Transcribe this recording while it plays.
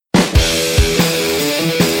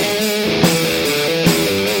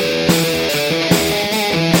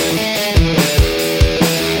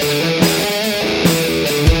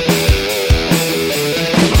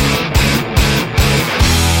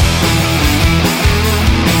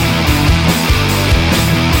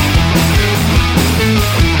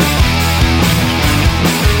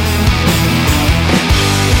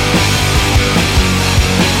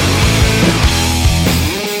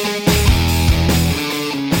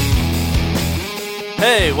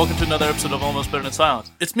Hey, welcome to another episode of Almost Better Than Silence.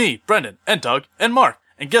 It's me, Brendan, and Doug, and Mark.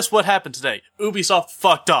 And guess what happened today? Ubisoft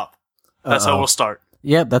fucked up. That's how we'll start.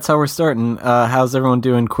 Yep, that's how we're starting. How's everyone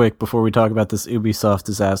doing quick before we talk about this Ubisoft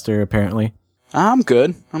disaster, apparently? I'm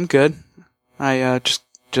good. I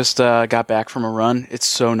just got back from a run. It's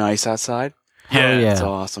so nice outside. Hell yeah. It's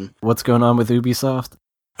awesome. What's going on with Ubisoft?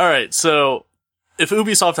 Alright, so if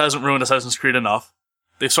Ubisoft hasn't ruined Assassin's Creed enough,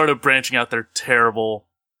 they've started branching out their terrible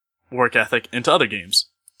work ethic into other games.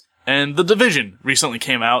 And The Division recently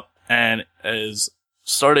came out and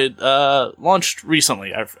launched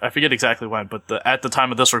recently. I forget exactly when, but at the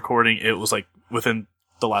time of this recording, it was like within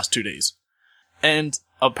the last 2 days. And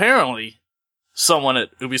apparently, someone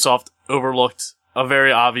at Ubisoft overlooked a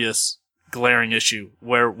very obvious, glaring issue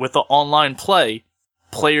where with the online play,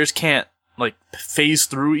 players can't, like, phase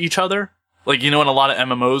through each other. Like, you know, in a lot of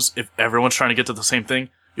MMOs, if everyone's trying to get to the same thing,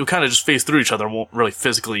 you'll kind of just phase through each other and won't really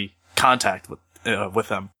physically contact with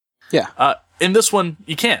them. Yeah. In this one,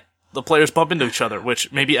 you can't. The players bump into each other,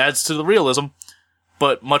 which maybe adds to the realism,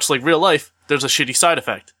 but much like real life, there's a shitty side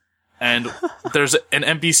effect. And there's an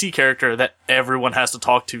NPC character that everyone has to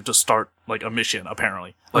talk to start, like, a mission,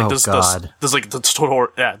 apparently. Like, this like, the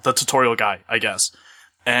tutorial guy, I guess.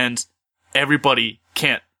 And everyone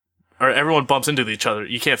bumps into each other.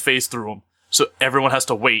 You can't phase through them. So everyone has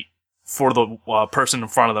to wait for the person in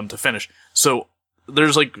front of them to finish. So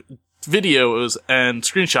there's, like, videos and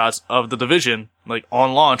screenshots of The Division, like,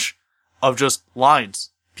 on launch, of just lines.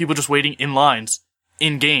 People just waiting in lines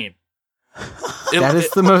in-game. That is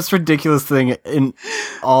the most ridiculous thing in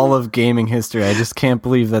all of gaming history. I just can't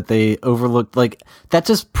believe that they overlooked, like, that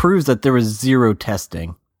just proves that there was zero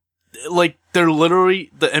testing. Like, the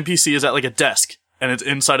NPC is at, like, a desk, and it's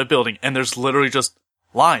inside a building, and there's literally just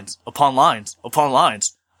lines upon lines upon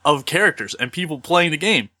lines of characters and people playing the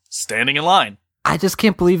game, standing in line. I just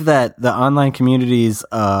can't believe that the online community's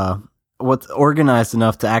what's organized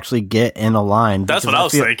enough to actually get in a line. That's what I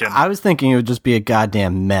was thinking. I was thinking it would just be a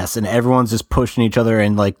goddamn mess, and everyone's just pushing each other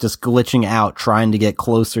and, like, just glitching out, trying to get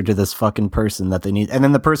closer to this fucking person that they need. And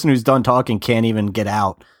then the person who's done talking can't even get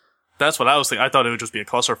out. That's what I was thinking. I thought it would just be a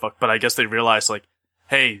clusterfuck, but I guess they realized, like,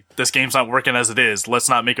 hey, this game's not working as it is. Let's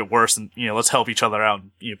not make it worse, and, you know, let's help each other out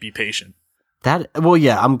and, you know, be patient.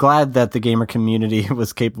 I'm glad that the gamer community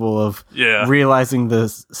was capable of realizing the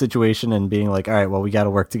situation and being like, all right, well, we got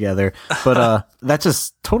to work together. But that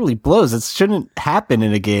just totally blows. It shouldn't happen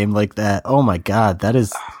in a game like that. Oh my God,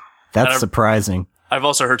 that's surprising. I've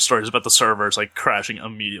also heard stories about the servers, like, crashing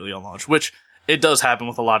immediately on launch, which it does happen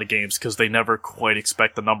with a lot of games because they never quite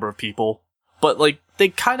expect the number of people. But, like, they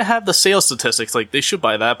kind of have the sales statistics. Like, they should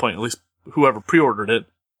by that point, at least whoever pre-ordered it.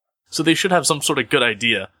 So they should have some sort of good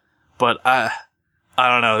idea. But I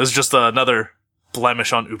don't know. It's just another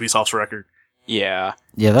blemish on Ubisoft's record. Yeah.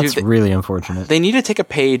 Yeah, that's really unfortunate. They need to take a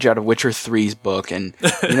page out of Witcher 3's book and,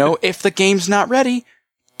 you know, if the game's not ready,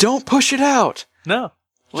 don't push it out. No.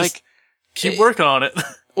 Like, keep working on it.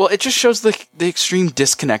 Well, it just shows the extreme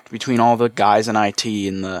disconnect between all the guys in IT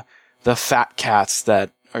and the fat cats that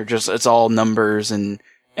are just, it's all numbers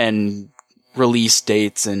and release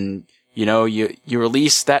dates and, you know, you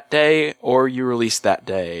release that day or you release that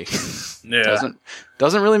day. Yeah.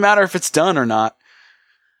 Doesn't really matter if it's done or not.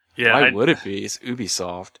 Yeah. Why would it be? It's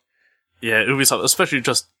Ubisoft. Yeah, Ubisoft, especially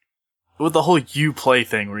just with the whole Uplay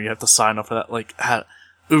thing where you have to sign up for that. Like,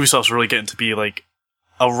 Ubisoft's really getting to be, like,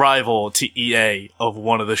 a rival to EA of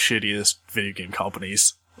one of the shittiest video game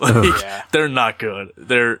companies. Like, they're not good.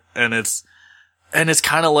 It's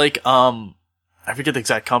kind of like, I forget the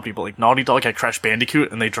exact company, but, like, Naughty Dog had Crash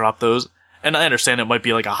Bandicoot, and they dropped those. And I understand it might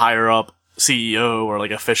be, like, a higher-up CEO or, like,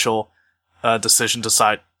 official decision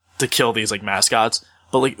to kill these, like, mascots.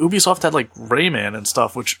 But, like, Ubisoft had, like, Rayman and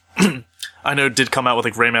stuff, which I know did come out with,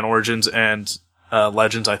 like, Rayman Origins and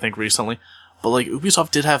Legends, I think, recently. But, like, Ubisoft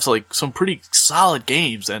did have, like, some pretty solid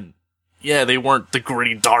games, and, yeah, they weren't the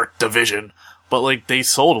gritty, dark Division, but, like, they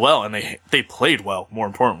sold well, and they played well, more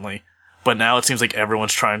importantly. But now it seems like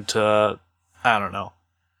everyone's trying to... I don't know.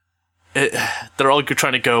 They're all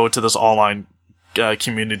trying to go to this online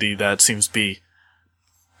community that seems to be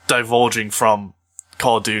divulging from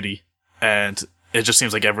Call of Duty, and it just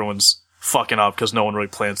seems like everyone's fucking up because no one really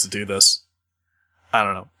plans to do this. I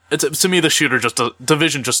don't know. To me, the shooter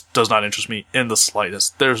Division just does not interest me in the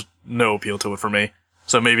slightest. There's no appeal to it for me.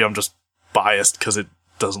 So maybe I'm just biased because it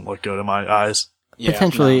doesn't look good in my eyes. Yeah,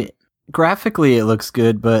 potentially. No. Graphically, it looks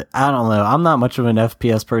good, but I don't know. I'm not much of an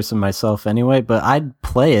FPS person myself anyway, but I'd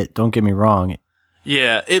play it, don't get me wrong.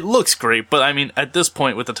 Yeah, it looks great, but I mean, at this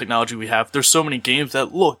point with the technology we have, there's so many games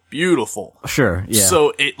that look beautiful. Sure, yeah.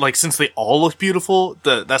 So it, like, since they all look beautiful,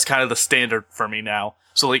 that's kind of the standard for me now.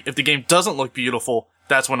 So like, if the game doesn't look beautiful,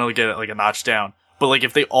 that's when it'll get like a notch down. But like,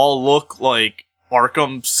 if they all look like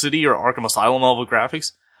Arkham City or Arkham Asylum level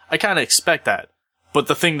graphics, I kind of expect that. But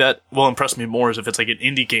the thing that will impress me more is if it's like an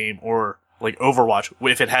indie game or like Overwatch,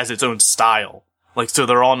 if it has its own style. Like, so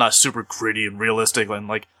they're all not super gritty and realistic and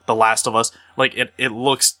like The Last of Us. Like, it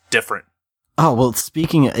looks different. Oh, well,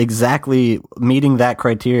 speaking exactly meeting that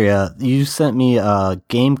criteria, you sent me a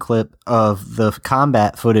game clip of the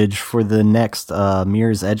combat footage for the next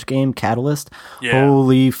Mirror's Edge game, Catalyst. Yeah.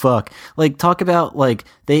 Holy fuck. Like, talk about, like,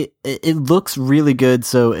 it looks really good,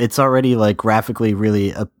 so it's already, like, graphically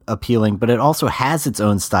really appealing, but it also has its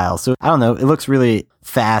own style. So, I don't know, it looks really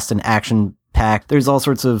fast and action-packed. There's all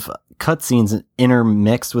sorts of cutscenes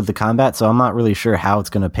intermixed with the combat, so I'm not really sure how it's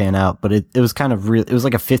going to pan out, but it was kind of real. It was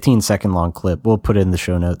like a 15-second long clip. We'll put it in the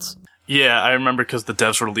show notes. Yeah, I remember because the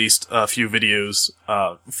devs released a few videos,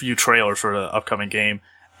 a few trailers for the upcoming game,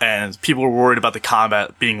 and people were worried about the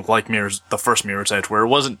combat being like the first Mirror's Edge, where it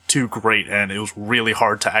wasn't too great and it was really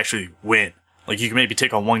hard to actually win. Like, you can maybe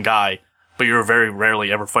take on one guy, but you're very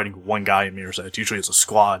rarely ever fighting one guy in Mirror's Edge. Usually it's a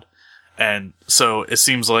squad. And so it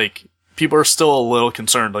seems like people are still a little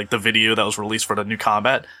concerned. Like, the video that was released for the new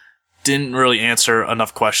combat didn't really answer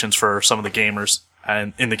enough questions for some of the gamers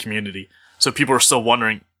and in the community. So people are still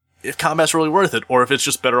wondering if combat's really worth it, or if it's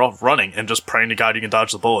just better off running and just praying to God you can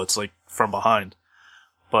dodge the bullets, like, from behind.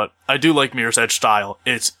 But I do like Mirror's Edge style.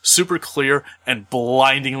 It's super clear and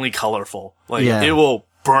blindingly colorful. Like, It will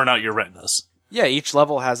burn out your retinas. Yeah, each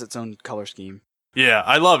level has its own color scheme. Yeah,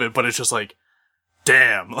 I love it, but it's just like,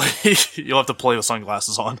 damn, like, you'll have to play with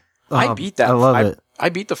sunglasses on. I beat that. I love it. I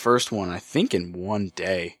beat the first one, I think, in one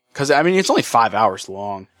day. Because, I mean, it's only 5 hours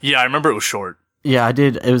long. Yeah, I remember it was short. Yeah, I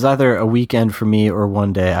did. It was either a weekend for me or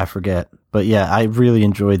one day. I forget. But yeah, I really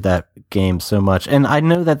enjoyed that game so much. And I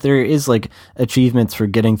know that there is, like, achievements for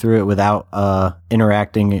getting through it without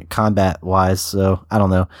interacting combat-wise. So, I don't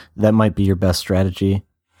know. That might be your best strategy.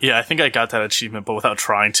 Yeah, I think I got that achievement, but without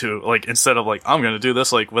trying to. Like, instead of, like, I'm gonna do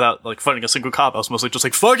this, like, without, like, fighting a single cop, I was mostly just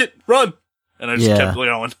like, fuck it, run! And I just kept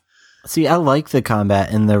going. See, I like the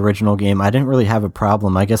combat in the original game. I didn't really have a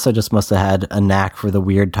problem. I guess I just must have had a knack for the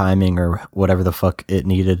weird timing or whatever the fuck it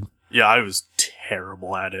needed. Yeah, I was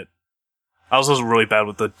terrible at it. I was also really bad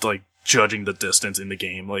with the, like, judging the distance in the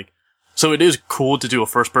game. Like, so it is cool to do a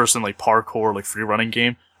first-person, like, parkour, like, free-running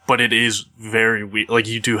game, but it is very weird. Like,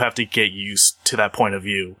 you do have to get used to that point of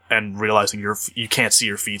view and realizing you can't see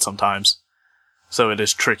your feet sometimes. So it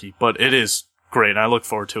is tricky, but it is great, and I look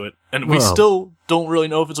forward to it. And we still don't really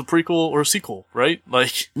know if it's a prequel or a sequel, right?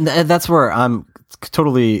 Like, that's where I'm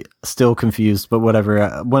totally still confused, but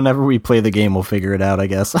whatever. Whenever we play the game, we'll figure it out, I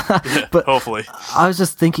guess. But hopefully. I was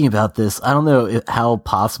just thinking about this. I don't know how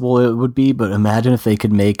possible it would be, but imagine if they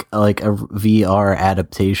could make like a VR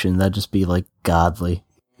adaptation. That'd just be like godly.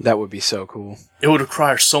 That would be so cool. It would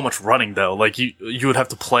require so much running, though. Like, you would have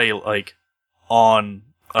to play, like, on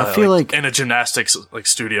I feel like in a gymnastics like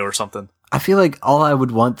studio or something. I feel like all I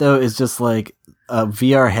would want, though, is just, like, a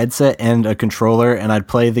VR headset and a controller, and I'd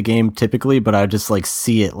play the game typically, but I'd just, like,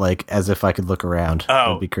 see it, like, as if I could look around. Oh.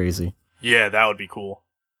 That'd be crazy. Yeah, that would be cool.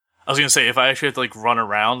 I was gonna say, if I actually had to, like, run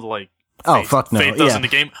around, like, fuck no. Faith does in the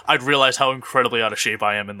game, I'd realize how incredibly out of shape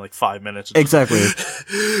I am in, like, 5 minutes. Exactly.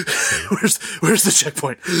 Where's the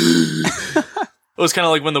checkpoint? It was kind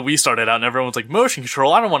of like when the Wii started out and everyone was like, motion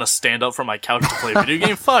control, I don't want to stand up from my couch to play a video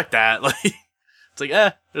game. Fuck that. Like, it's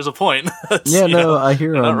like, there's a point. Yeah, no, I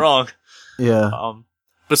hear you're not wrong. Yeah.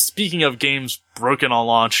 But speaking of games broken on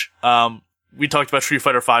launch, we talked about Street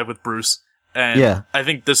Fighter V with Bruce, and I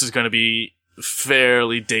think this is going to be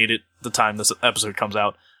fairly dated the time this episode comes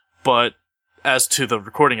out. But as to the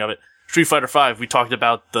recording of it, Street Fighter V, we talked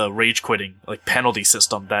about the rage quitting, like, penalty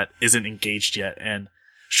system that isn't engaged yet, and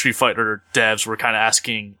Street Fighter devs were kind of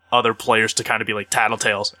asking other players to kind of be like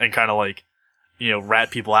tattletales and kind of like, rat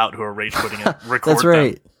people out who are rage quitting and record That's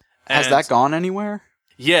right. them. Has that gone anywhere?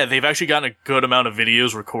 Yeah, they've actually gotten a good amount of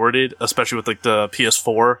videos recorded, especially with like the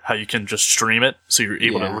PS4, how you can just stream it, so you're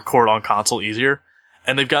able to record on console easier.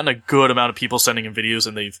 And they've gotten a good amount of people sending in videos,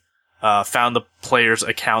 and they've found the players'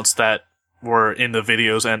 accounts that were in the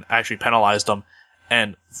videos and actually penalized them.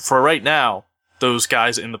 And for right now, those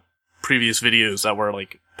guys in the previous videos that were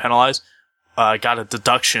like penalized got a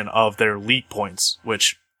deduction of their league points,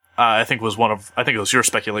 which I think was it was your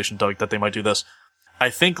speculation, Doug, that they might do this. I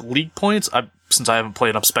think league points, since I haven't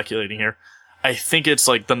played, I'm speculating here. I think it's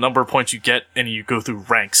like the number of points you get and you go through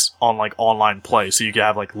ranks on like online play. So you can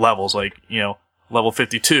have like levels, like, level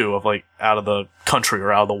 52 of like out of the country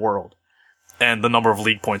or out of the world. And the number of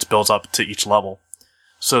league points builds up to each level.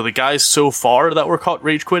 So the guys so far that were caught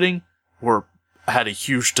rage quitting had a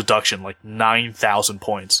huge deduction, like 9,000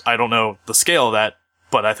 points. I don't know the scale of that,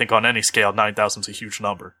 but I think on any scale, 9,000 is a huge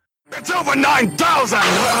number. It's over 9,000!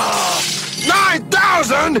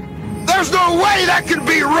 9,000?! There's no way that can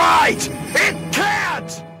be right! It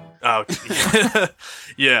can't! Oh,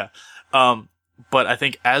 yeah. But I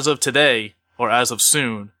think as of today, or as of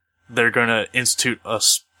soon, they're gonna institute a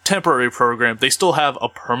temporary program. They still have a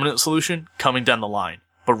permanent solution coming down the line.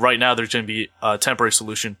 But right now there's gonna be a temporary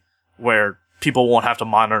solution where people won't have to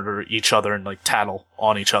monitor each other and like tattle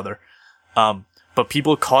on each other. But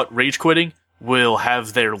people caught rage quitting will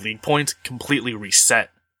have their league points completely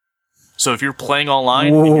reset. So if you're playing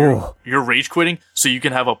online and you're rage quitting, so you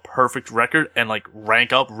can have a perfect record and like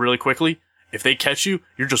rank up really quickly, if they catch you,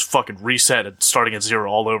 you're just fucking reset and starting at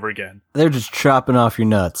 0 all over again. They're just chopping off your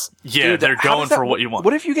nuts. Yeah, dude, they're going for what you want.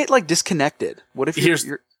 What if you get like disconnected? What if here's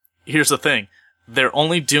the thing. They're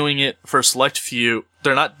only doing it for a select few.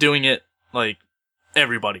 They're not doing it like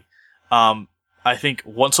everybody. I think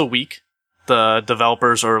once a week, the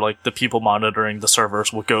developers or like the people monitoring the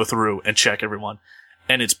servers will go through and check everyone.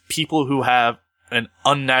 And it's people who have an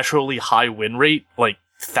unnaturally high win rate, like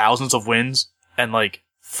thousands of wins and like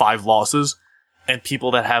 5 losses, and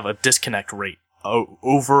people that have a disconnect rate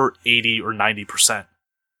over 80 or 90%.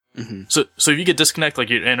 Mm-hmm. So if you get disconnect, like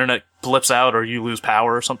your internet blips out or you lose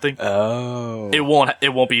power or something, it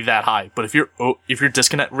won't be that high. But if your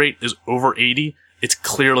disconnect rate is over 80, it's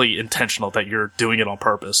clearly intentional that you're doing it on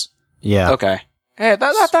purpose. Yeah. Okay. Hey,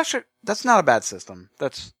 that's not a bad system.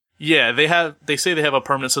 Yeah, they say they have a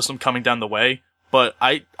permanent system coming down the way, but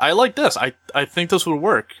I like this. I think this would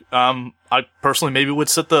work. I personally maybe would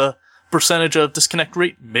set the percentage of disconnect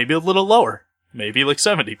rate maybe a little lower, maybe like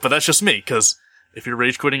 70, but that's just me, because if you're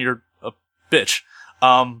rage quitting, you're a bitch.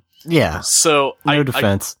 Yeah. So no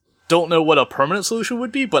defense. I don't know what a permanent solution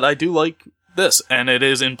would be, but I do like this, and it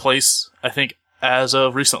is in place, I think, as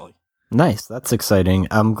of recently. Nice. That's exciting.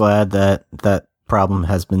 I'm glad that problem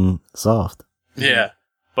has been solved. Yeah.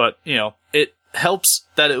 But, it helps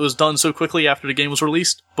that it was done so quickly after the game was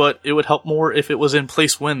released, but it would help more if it was in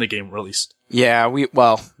place when the game released. Yeah, we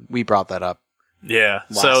brought that up. Yeah.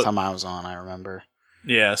 Last time I was on, I remember.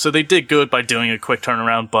 Yeah, so they did good by doing a quick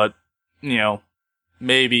turnaround, but,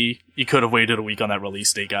 maybe you could have waited a week on that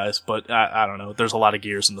release date, guys, but I don't know. There's a lot of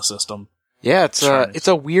gears in the system. Yeah, it's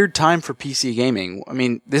a weird time for PC gaming. I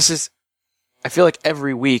mean, I feel like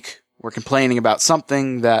every week we're complaining about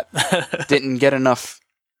something that didn't get enough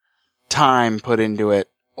time put into it,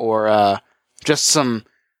 or just some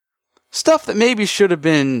stuff that maybe they should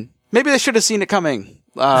have seen it coming.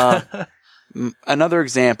 Another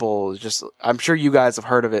example is just, I'm sure you guys have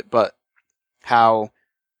heard of it, but how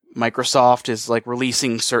Microsoft is like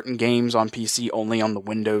releasing certain games on PC only on the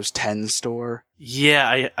Windows 10 store.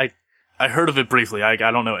 Yeah, I heard of it briefly. I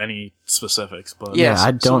don't know any specifics, but yeah,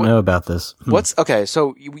 I don't know about this.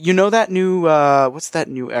 So you know that new what's that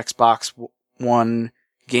new Xbox One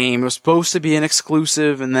game? It was supposed to be an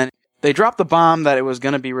exclusive, and then they dropped the bomb that it was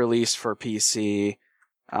going to be released for PC,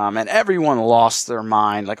 and everyone lost their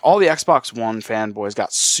mind. Like, all the Xbox One fanboys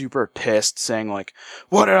got super pissed, saying like,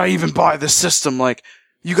 "Why did I even buy this system? Like,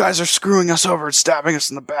 you guys are screwing us over and stabbing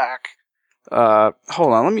us in the back."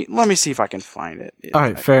 Hold on, let me see if I can find it. All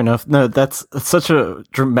right, fair enough. No, that's such a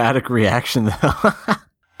dramatic reaction, though.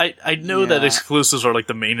 I know that exclusives are like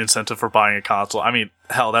the main incentive for buying a console. I mean,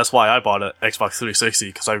 hell, that's why I bought an Xbox 360,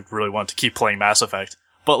 because I really wanted to keep playing Mass Effect.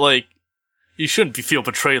 But like, you shouldn't feel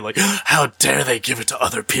betrayed. Like, how dare they give it to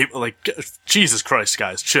other people? Like, Jesus Christ,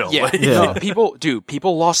 guys, chill. Yeah, like,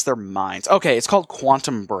 people lost their minds. Okay, it's called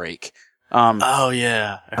Quantum Break. Oh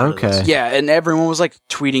yeah. Okay. Yeah, and everyone was like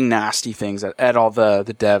tweeting nasty things at all the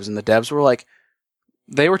devs, and the devs were like,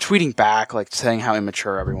 they were tweeting back, like saying how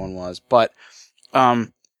immature everyone was. But,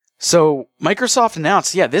 so Microsoft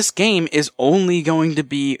announced, this game is only going to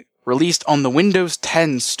be released on the Windows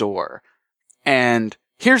 10 store. And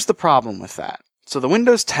here's the problem with that. So the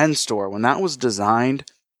Windows 10 store, when that was designed,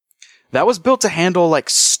 that was built to handle like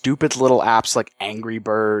stupid little apps like Angry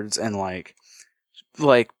Birds and like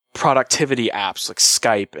productivity apps like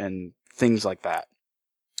Skype and things like that.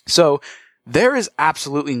 So there is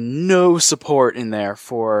absolutely no support in there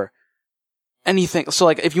for anything. So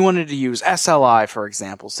like, if you wanted to use SLI, for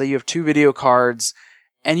example, say you have 2 video cards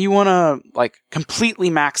and you want to like completely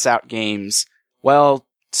max out games, well,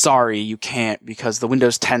 sorry, you can't, because the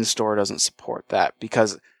Windows 10 store doesn't support that,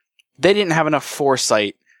 because they didn't have enough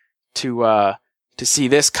foresight to see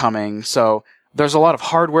this coming. So there's a lot of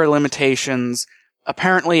hardware limitations.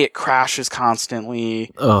 apparently it crashes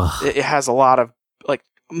constantly. Ugh. It has a lot of, like,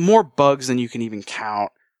 more bugs than you can even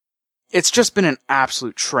count. It's just been an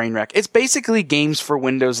absolute train wreck. It's basically Games for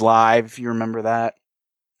Windows Live, if you remember that.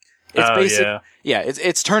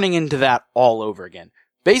 It's turning into that all over again.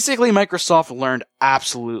 Basically, Microsoft learned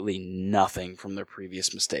absolutely nothing from their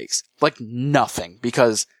previous mistakes. Like, nothing.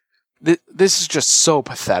 Because this is just so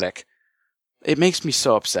pathetic. It makes me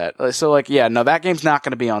so upset. So, like, yeah, no, that game's not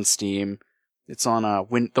going to be on Steam. It's on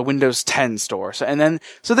the Windows 10 store. So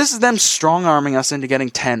this is them strong-arming us into getting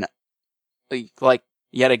 10, like,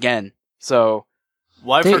 yet again. So,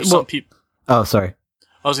 well, I've heard some people. Oh, sorry.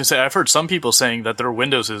 I was gonna say I've heard some people saying that their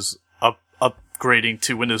Windows is upgrading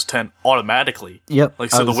to Windows 10 automatically. Yep.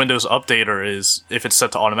 Like, so the Windows updater is, if it's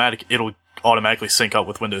set to automatic, it'll automatically sync up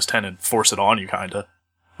with Windows 10 and force it on you, kinda.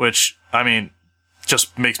 Which, I mean,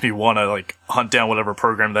 just makes me want to, like, hunt down whatever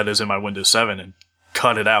program that is in my Windows 7 and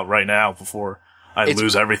cut it out right now before I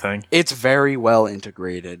lose everything. It's very well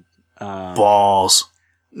integrated. Balls.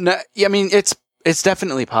 No, I mean, it's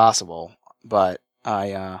definitely possible, but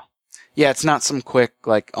it's not some quick,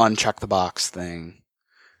 like, uncheck the box thing.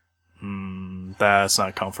 That's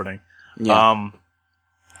not comforting. Yeah.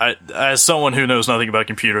 As someone who knows nothing about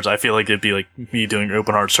computers, I feel like it'd be like me doing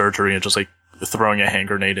open heart surgery and just, like, throwing a hand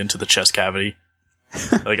grenade into the chest cavity.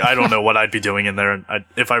 Like, I don't know what I'd be doing in there, and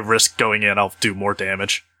if I risk going in, I'll do more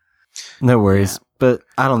damage. No worries. Yeah. But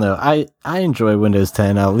I don't know. I enjoy Windows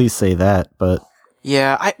 10. I'll at least say that, but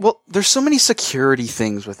yeah, there's so many security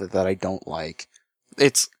things with it that I don't like.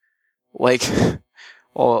 It's like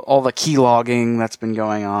all the key logging that's been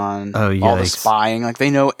going on, all the spying. Like, they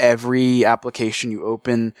know every application you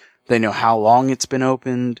open. They know how long it's been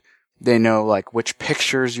opened. They know, like, which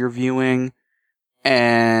pictures you're viewing.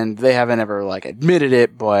 And they haven't ever, like, admitted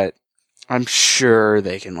it, but I'm sure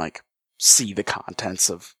they can, like, see the contents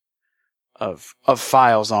of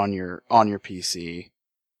files on your PC.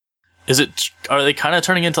 Are they kind of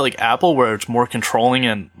turning into, like, Apple, where it's more controlling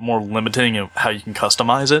and more limiting of how you can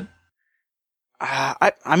customize it?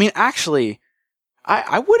 I mean, actually,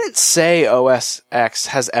 I wouldn't say OS X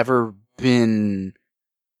has ever been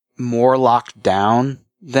more locked down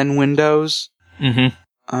than Windows. Mm-hmm.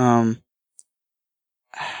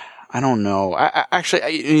 I don't know.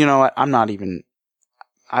 You know what? I'm not even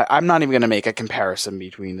going to make a comparison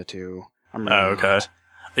between the two. Okay.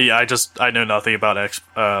 Yeah, I know nothing about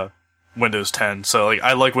Windows 10, so, like,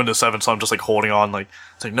 I like Windows 7, so I'm just, like, holding on, like,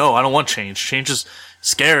 it's like, no, I don't want change. Change is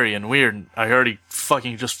scary and weird. I already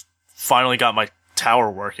fucking just finally got my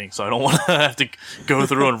tower working, so I don't want to have to go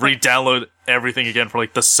through and re-download everything again for,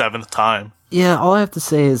 like, the 7th time. Yeah, all I have to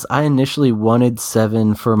say is I initially wanted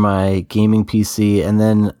 7 for my gaming PC, and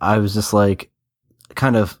then I was just like,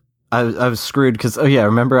 I was screwed because,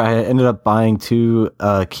 remember I ended up buying 2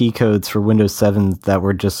 key codes for Windows 7 that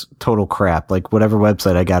were just total crap. Like, whatever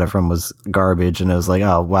website I got it from was garbage, and I was like,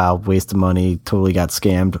 oh, wow, waste of money, totally got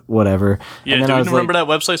scammed, whatever. Yeah, do we remember that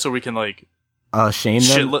website so we can, like... shame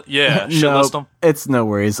them? Shitlist them? It's no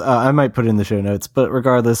worries. I might put it in the show notes, but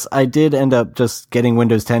regardless, I did end up just getting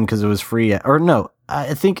Windows 10 because it was free.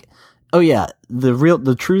 I think... Oh yeah,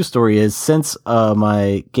 the true story is, since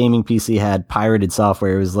my gaming PC had pirated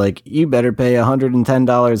software, it was like, you better pay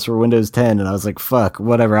 $110 for Windows 10, and I was like, fuck,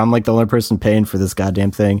 whatever. I'm like the only person paying for this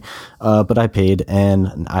goddamn thing, but I paid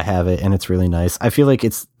and I have it, and it's really nice. I feel like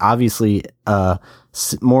it's obviously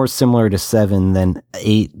more similar to 7 than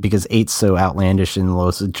 8 because 8's so outlandish and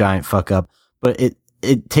it's a giant fuck up, but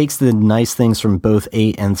it takes the nice things from both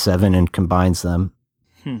 8 and 7 and combines them.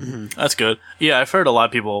 That's good. Yeah, I've heard a lot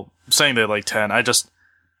of people saying they like 10. I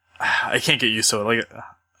can't get used to it. Like,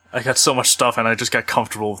 I got so much stuff, and I just got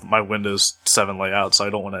comfortable with my Windows 7 layout, so I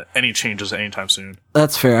don't want any changes anytime soon.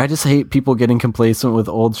 That's fair. I just hate people getting complacent with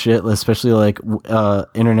old shit, especially like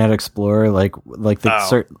Internet Explorer,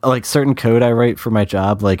 certain code I write for my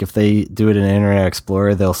job. Like, if they do it in Internet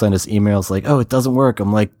Explorer, they'll send us emails like, "Oh, it doesn't work."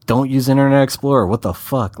 I'm like, "Don't use Internet Explorer. What the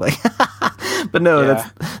fuck?" Like, but no,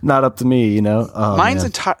 that's not up to me, you know. Oh, mine's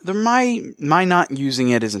my not using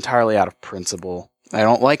it is entirely out of principle. I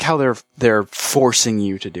don't like how they're forcing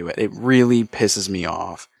you to do it. It really pisses me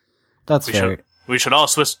off. That's fair. We should all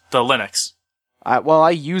switch to Linux.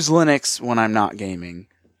 I use Linux when I'm not gaming.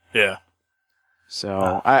 Yeah.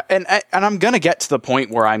 So and I'm gonna get to the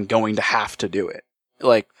point where I'm going to have to do it.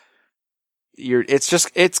 Like,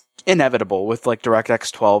 it's inevitable with, like,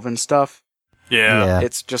 DirectX 12 and stuff. Yeah.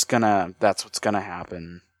 It's just that's what's gonna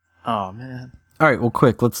happen. Oh man. All right, well,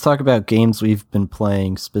 quick, let's talk about games we've been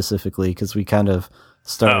playing specifically, because we kind of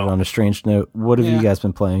started on a strange note. What have you guys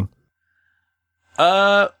been playing?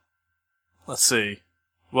 Let's see.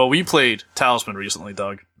 Well, we played Talisman recently,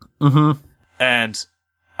 Doug. Mm-hmm. And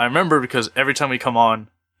I remember because every time we come on,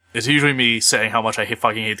 it's usually me saying how much I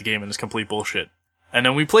fucking hate the game and it's complete bullshit. And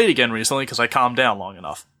then we played again recently because I calmed down long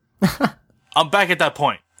enough. I'm back at that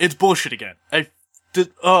point. It's bullshit again.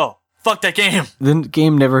 Fuck that game. The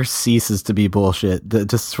game never ceases to be bullshit.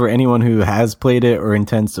 Just for anyone who has played it or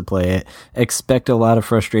intends to play it, expect a lot of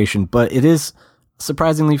frustration, but it is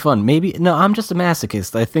surprisingly fun. No, I'm just a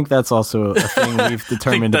masochist. I think that's also a thing we've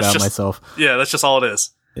determined about myself. Yeah, that's just all it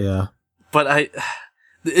is. Yeah. But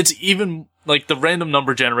it's even, like, the random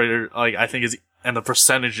number generator, like, I think and the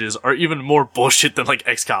percentages are even more bullshit than, like,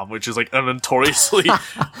 XCOM, which is, like, a notoriously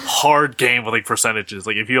hard game with, like, percentages.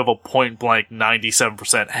 Like, if you have a point-blank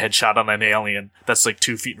 97% headshot on an alien that's, like,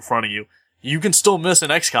 2 feet in front of you, you can still miss an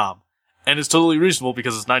XCOM. And it's totally reasonable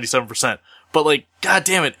because it's 97%. But, like, god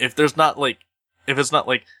damn it, if it's not, like,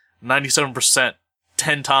 97%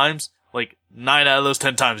 10 times, like, 9 out of those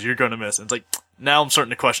 10 times you're gonna miss. And it's like, now I'm starting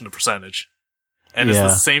to question the percentage. And it's the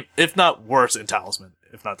same, if not worse in Talisman,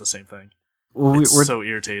 if not the same thing. Well, we're so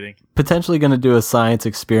irritating. Potentially going to do a science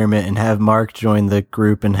experiment and have Mark join the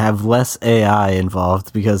group and have less AI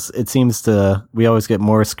involved because it seems we always get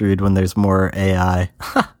more screwed when there's more AI.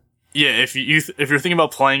 Yeah, if you're thinking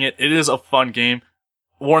about playing it, it is a fun game.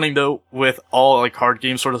 Warning though, with all like card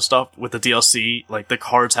game sort of stuff, with the DLC, like the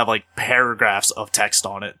cards have like paragraphs of text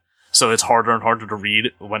on it. So it's harder and harder to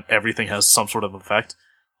read when everything has some sort of effect.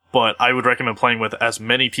 But I would recommend playing with as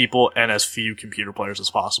many people and as few computer players as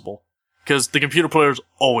possible. Because the computer players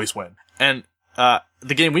always win. And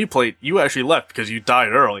the game we played, you actually left because you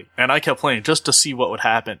died early. And I kept playing just to see what would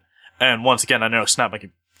happen. And once again, I know I snapped my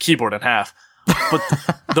keyboard in half. But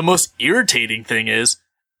the most irritating thing is,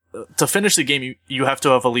 to finish the game, you have to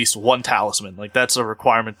have at least one talisman. Like, that's a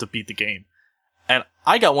requirement to beat the game. And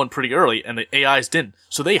I got one pretty early, and the AIs didn't.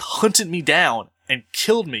 So they hunted me down and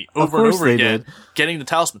killed me over and over again, getting the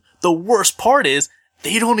talisman. The worst part is,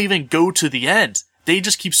 they don't even go to the end. They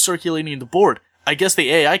just keep circulating the board. I guess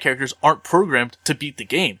the AI characters aren't programmed to beat the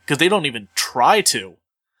game, because they don't even try to.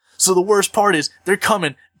 So the worst part is, they're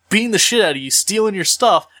coming, beating the shit out of you, stealing your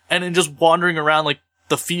stuff, and then just wandering around, like,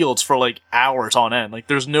 the fields for, like, hours on end. Like,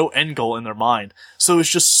 there's no end goal in their mind. So it's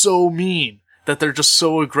just so mean that they're just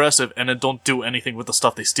so aggressive and then don't do anything with the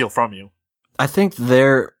stuff they steal from you. I think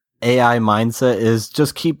their AI mindset is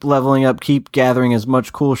just keep leveling up, keep gathering as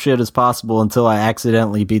much cool shit as possible until I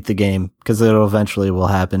accidentally beat the game, because it eventually will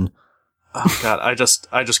happen. Oh god, I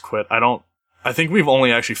just quit. I think we've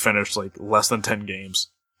only actually finished like less than 10 games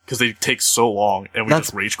because they take so long and we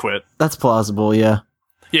just rage quit. That's plausible, yeah.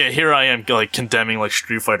 Yeah, here I am like condemning like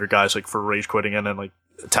Street Fighter guys like for rage quitting, and then like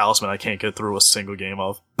Talisman I can't get through a single game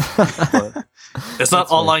of. But it's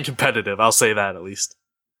not online competitive, I'll say that at least.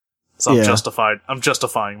 So I'm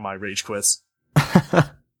justifying my rage quits.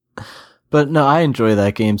 But no, I enjoy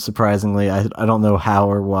that game surprisingly. I don't know how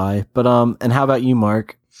or why. But and how about you,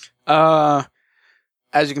 Mark? As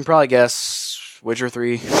you can probably guess, Witcher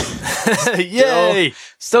 3. Yay!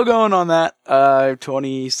 Still going on that.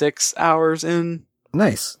 26 hours in.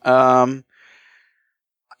 Nice.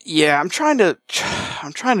 Yeah, I'm trying to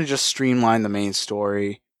just streamline the main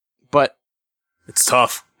story, but it's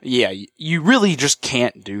tough. Yeah, you really just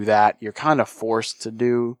can't do that. You're kind of forced to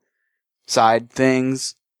do side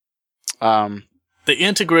things. They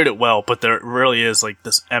integrate it well, but there really is like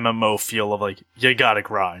this MMO feel of like, you gotta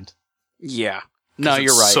grind. Yeah. No,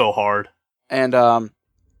 you're right. It's so hard. And,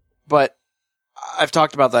 but I've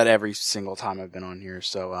talked about that every single time I've been on here,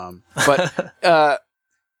 so, but,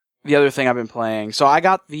 the other thing I've been playing, so I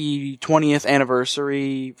got the 20th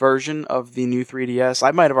anniversary version of the new 3DS. I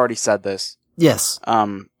might have already said this. Yes.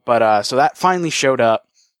 But so that finally showed up,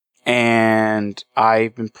 and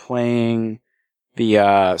I've been playing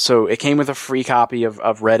so it came with a free copy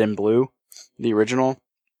of Red and Blue, the original.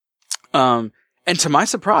 And to my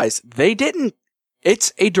surprise, they didn't,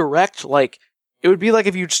 it's a direct, like, it would be like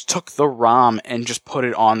if you just took the ROM and just put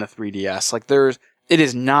it on the 3DS. Like, it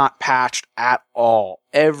is not patched at all.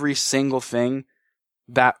 Every single thing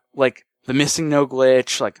that, like, the missing no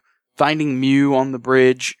glitch, like, finding Mew on the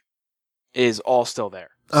bridge is all still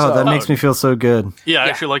there. Oh, that makes me feel so good. Yeah, I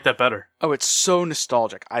actually like that better. Oh, it's so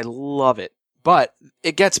nostalgic. I love it. But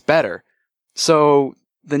it gets better. So,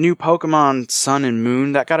 the new Pokemon Sun and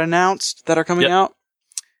Moon that got announced that are coming out,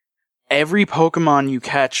 every Pokemon you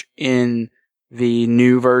catch in the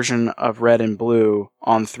new version of Red and Blue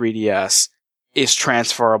on 3DS is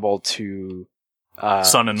transferable to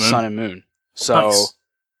Sun and Moon. So, nice.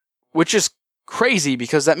 Which is crazy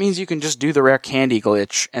because that means you can just do the rare candy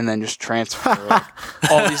glitch and then just transfer like,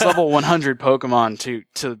 all these level 100 Pokemon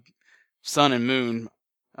to Sun and Moon.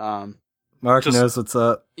 Mark knows what's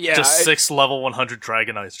up. Yeah, just 6 level 100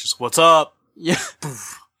 Dragonites. Just what's up? Yeah.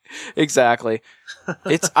 Exactly.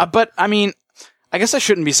 It's but I mean, I guess I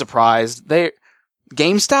shouldn't be surprised.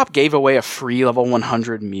 GameStop gave away a free level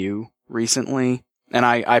 100 Mew recently, and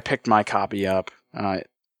I picked my copy up.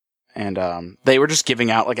 And they were just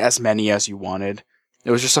giving out like as many as you wanted.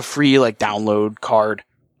 It was just a free like download card.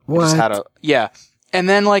 What? Just had and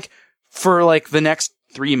then like for like the next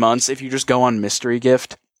 3 months, if you just go on Mystery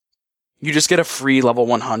Gift, you just get a free level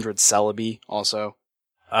 100 Celebi also.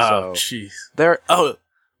 Oh, jeez.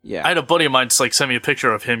 Yeah. I had a buddy of mine just like send me a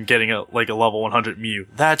picture of him getting a level 100 Mew.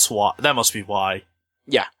 That's why. That must be why.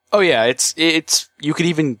 Yeah. Oh yeah. It's you could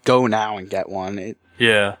even go now and get one.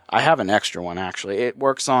 Yeah. I have an extra one actually. It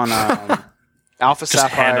works on Alpha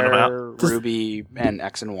Sapphire, Ruby, and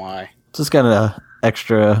X and Y. Just got an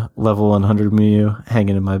extra level 100 Mew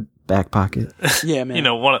hanging in my back pocket. Yeah, man. You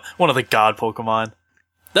know, one of the god Pokemon.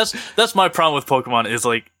 That's my problem with Pokemon is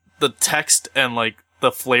like the text and like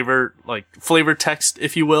the flavor text,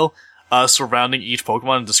 if you will, surrounding each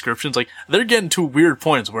Pokemon and descriptions. Like they're getting to weird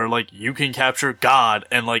points where like you can capture God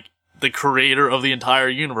and like the creator of the entire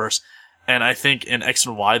universe. And I think in X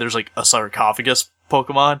and Y there's like a sarcophagus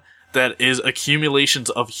Pokemon that is accumulations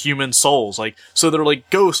of human souls. Like, so they're like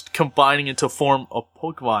ghosts combining into form of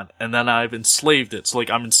Pokemon, and then I've enslaved it. So like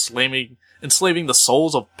I'm enslaving the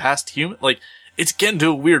souls of past human. Like it's getting to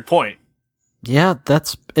a weird point. Yeah,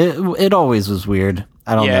 that's it. It always was weird.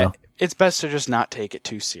 I don't know. It's best to just not take it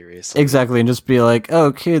too seriously. Exactly, and just be like,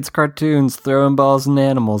 "Oh, kids, cartoons, throwing balls and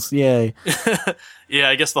animals, yay!" Yeah,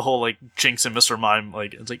 I guess the whole like Jinx and Mr. Mime,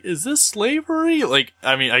 like it's like, is this slavery? Like,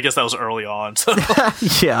 I mean, I guess that was early on. So.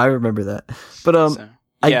 Yeah, I remember that. But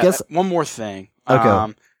I guess one more thing.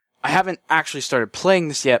 Okay. I haven't actually started playing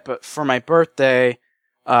this yet, but for my birthday,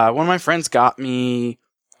 one of my friends got me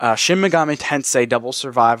Shin Megami Tensei Double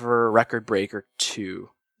Survivor Record Breaker 2.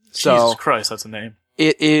 So Jesus Christ, that's a name.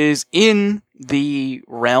 It is in the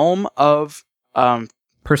realm of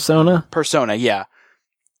Persona? Persona, yeah.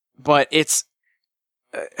 But it's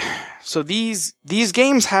so these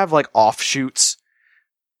games have like offshoots,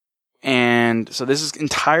 and so this is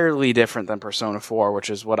entirely different than Persona 4, which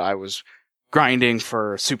is what I was grinding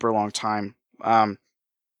for a super long time.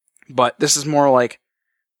 But this is more like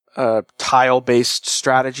a tile-based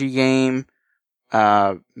strategy game,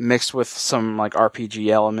 mixed with some like RPG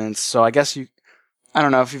elements. So I guess I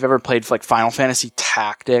don't know if you've ever played like Final Fantasy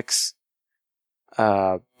Tactics,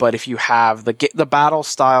 but if you have, the battle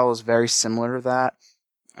style is very similar to that.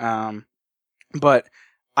 But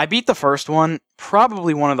I beat the first one,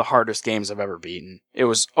 probably one of the hardest games I've ever beaten. It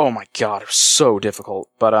was, oh my god, it was so difficult.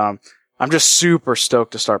 But I'm just super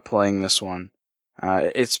stoked to start playing this one.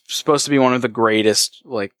 It's supposed to be one of the greatest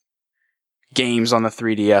like games on the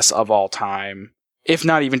 3DS of all time, if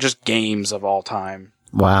not even just games of all time.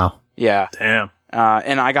 Wow. Yeah. Damn.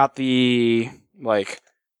 And I got the like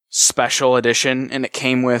special edition, and it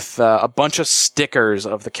came with a bunch of stickers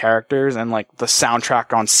of the characters and like the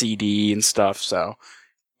soundtrack on CD and stuff. So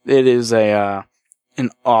it is an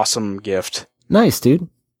awesome gift. Nice, dude.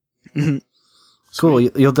 Cool.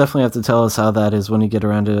 You'll definitely have to tell us how that is when you get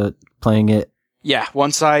around to playing it. Yeah,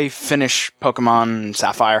 once I finish Pokemon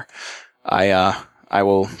Sapphire, I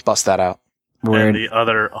will bust that out. And the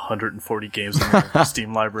other 140 games in the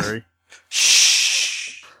Steam library.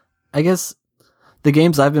 Shh. I guess the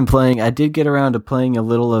games I've been playing, I did get around to playing a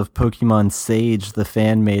little of Pokemon Sage, the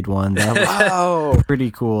fan-made one. That was pretty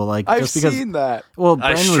cool. Like, I've just because, seen that. Well,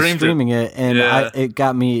 Bren was streaming it, and yeah. it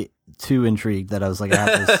got me too intrigued that I was like, I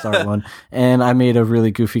have to start one. And I made a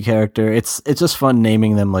really goofy character. It's just fun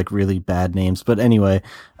naming them like really bad names. But anyway,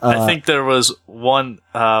 I think there was one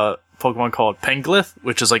Pokemon called Penglyph,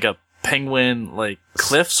 which is like a penguin like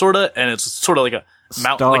cliff sorta, and it's sort of like a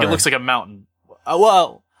mountain. Like it looks like a mountain.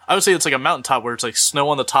 Well, I would say it's like a mountaintop where it's like snow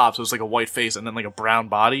on the top, so it's like a white face and then like a brown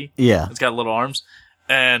body. Yeah, it's got little arms.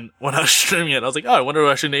 And when I was streaming it, I was like, oh, I wonder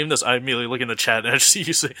what I should name this. I immediately look in the chat and I just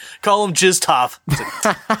used to call him Jizz Top.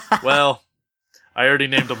 Like, well, I already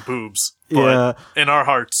named him Boobs, but in our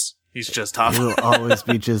hearts, he's Jizz Top. He'll always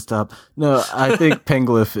be Jizz Top. No, I think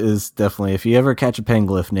Penglyph is definitely, if you ever catch a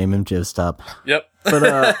Penglyph, name him Jizz Top. Yep.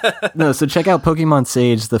 But no, so check out Pokemon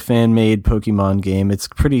Sage, the fan-made Pokemon game. It's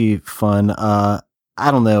pretty fun. I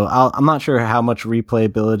don't know. I'm not sure how much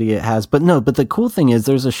replayability it has, but the cool thing is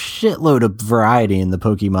there's a shitload of variety in the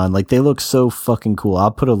Pokemon. Like, they look so fucking cool. I'll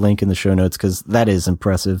put a link in the show notes because that is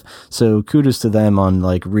impressive. So kudos to them on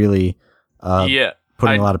like really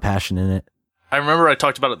putting a lot of passion in it. I remember I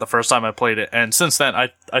talked about it the first time I played it, and since then I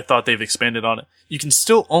thought they've expanded on it. You can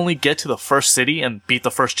still only get to the first city and beat the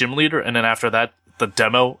first gym leader, and then after that, the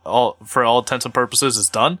demo, for all intents and purposes, is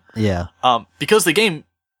done. Yeah. Because the game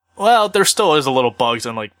Well, there still is a little bugs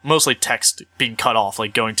and like mostly text being cut off,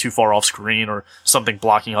 like going too far off screen or something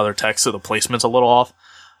blocking other text, so the placement's a little off.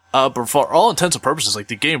 But for all intents and purposes, like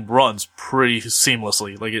the game runs pretty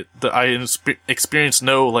seamlessly. Like I experienced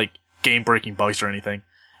no like game-breaking bugs or anything.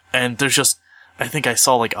 And there's just, I think I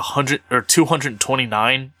saw like 100 or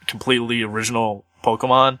 229 completely original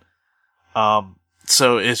Pokemon.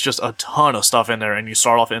 So it's just a ton of stuff in there, and you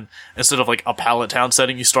start off instead of like a Pallet Town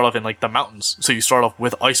setting, you start off in like the mountains. So you start off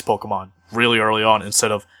with ice Pokemon really early on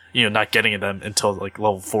instead of, not getting them until like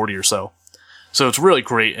level 40 or so. So it's really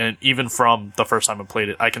great, and even from the first time I played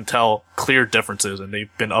it, I can tell clear differences, and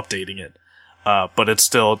they've been updating it. But it's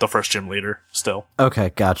still the first gym leader, still.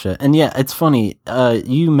 Okay, gotcha. And yeah, it's funny,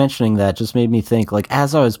 you mentioning that just made me think, like,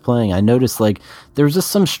 as I was playing, I noticed, like, there was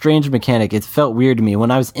just some strange mechanic. It felt weird to me.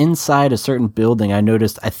 When I was inside a certain building, I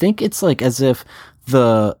noticed, I think it's like as if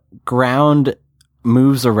the ground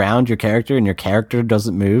moves around your character and your character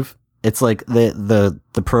doesn't move. It's like the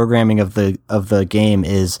programming of the game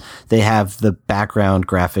is they have the background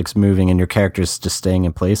graphics moving and your character's just staying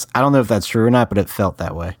in place. I don't know if that's true or not, but it felt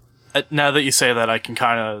that way. Now that you say that, I can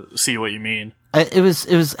kind of see what you mean. It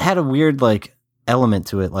was had a weird like element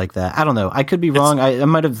to it like that. I don't know. I could be wrong. I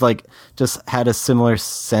might have like just had a similar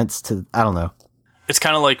sense to. I don't know. It's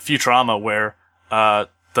kind of like Futurama, where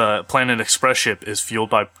the Planet Express ship is fueled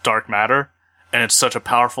by dark matter, and it's such a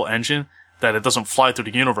powerful engine that it doesn't fly through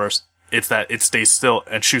the universe. It's that it stays still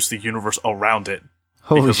and shoots the universe around it.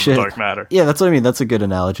 Holy shit. Dark matter. Yeah, that's what I mean. That's a good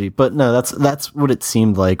analogy. But no, that's what it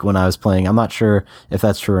seemed like when I was playing. I'm not sure if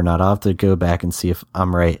that's true or not. I'll have to go back and see if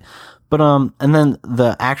I'm right. But and then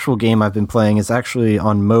the actual game I've been playing is actually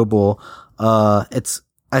on mobile.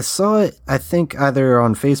 I saw it, I think, either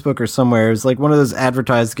on Facebook or somewhere. It was like one of those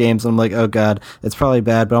advertised games. And I'm like, oh god, it's probably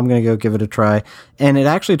bad, but I'm going to go give it a try. And it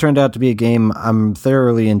actually turned out to be a game I'm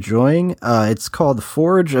thoroughly enjoying. It's called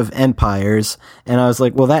Forge of Empires. And I was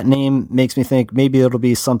like, well, that name makes me think maybe it'll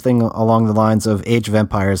be something along the lines of Age of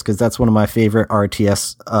Empires, because that's one of my favorite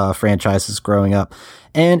RTS franchises growing up.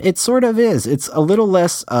 And it sort of is. It's a little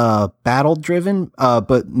less battle driven,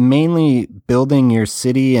 but mainly building your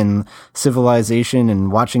city and civilization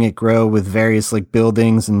and watching it grow with various like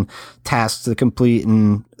buildings and tasks to complete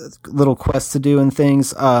and little quests to do and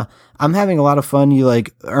things. I'm having a lot of fun. You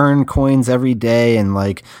like earn coins every day and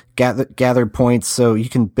like gather points so you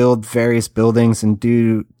can build various buildings and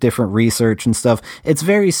do different research and stuff. It's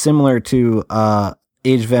very similar to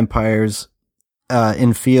Age of Empires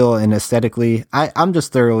in feel and aesthetically. I'm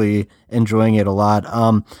just thoroughly enjoying it a lot.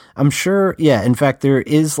 I'm sure, yeah, in fact, there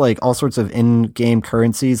is like all sorts of in-game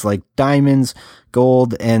currencies like diamonds,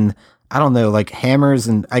 gold, and I don't know, like hammers,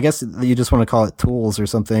 and I guess you just want to call it tools or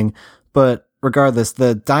something. But regardless,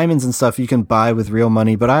 the diamonds and stuff you can buy with real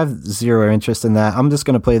money, but I have zero interest in that. I'm just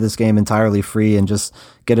going to play this game entirely free and just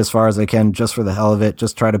get as far as I can just for the hell of it,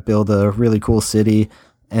 just try to build a really cool city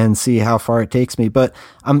and see how far it takes me. But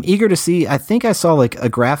I'm eager to see, I think I saw like a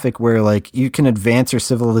graphic where like you can advance your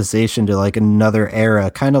civilization to like another era,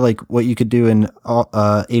 kind of like what you could do in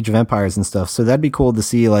Age of Empires and stuff. So that'd be cool to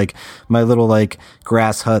see like my little like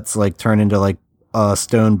grass huts like turn into like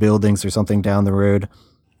stone buildings or something down the road.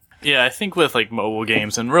 Yeah, I think with like mobile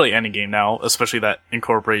games and really any game now, especially that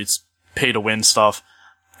incorporates pay to win stuff,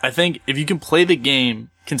 I think if you can play the game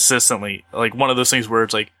consistently, like one of those things where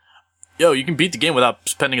it's like, yo, you can beat the game without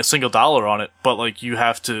spending a single dollar on it, but like you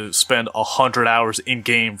have to spend 100 hours in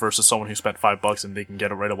game versus someone who spent $5 and they can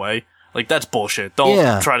get it right away. Like that's bullshit.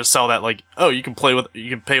 Don't try to sell that like, oh, you can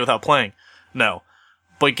pay without playing. No.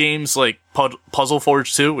 But games like Puzzle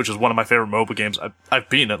Forge 2, which is one of my favorite mobile games, I've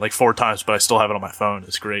beaten it like 4 times, but I still have it on my phone.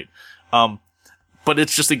 It's great. But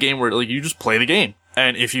it's just a game where like you just play the game,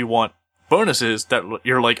 and if you want bonuses that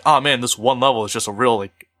you're like, oh man, this one level is just a real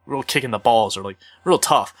kick in the balls or like real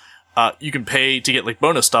tough. You can pay to get like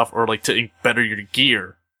bonus stuff or like to better your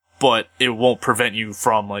gear, but it won't prevent you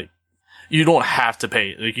from like, you don't have to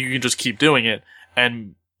pay. Like you can just keep doing it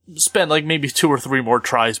and spend like maybe 2 or 3 more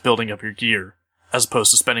tries building up your gear, as opposed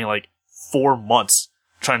to spending like 4 months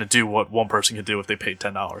trying to do what one person could do if they paid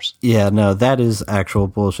 $10. Yeah, no, that is actual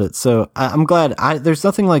bullshit. So I'm glad there's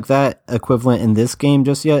nothing like that equivalent in this game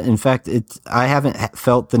just yet. In fact, I haven't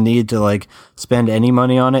felt the need to like spend any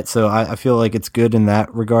money on it. So I feel like it's good in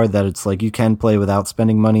that regard that it's like you can play without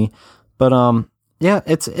spending money. But Yeah,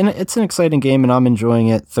 it's an exciting game, and I'm enjoying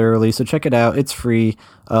it thoroughly. So check it out; it's free.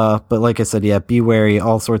 But like I said, yeah, be wary.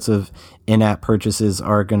 All sorts of in-app purchases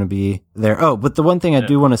are going to be there. Oh, but the one thing I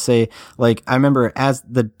do want to say, like, I remember as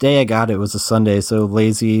the day I got it was a Sunday, so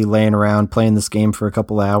lazy, laying around playing this game for a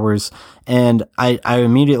couple hours, and I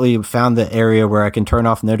immediately found the area where I can turn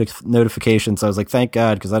off notifications. I was like, thank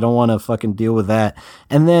God, because I don't want to fucking deal with that.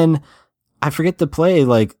 And then I forget to play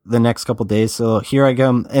like the next couple days, so here I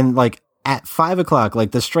go, and like. At 5 o'clock,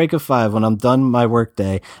 like the strike of 5, when I'm done my work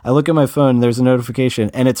day, I look at my phone and there's a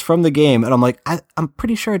notification and it's from the game. And I'm like, I'm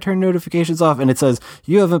pretty sure I turned notifications off. And it says,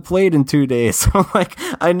 you haven't played in 2 days. So I'm like,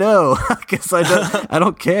 I know, because I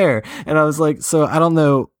don't care. And I was like, so I don't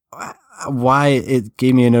know why it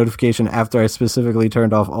gave me a notification after I specifically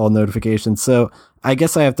turned off all notifications. So I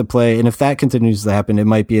guess I have to play. And if that continues to happen, it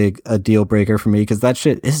might be a deal breaker for me, because that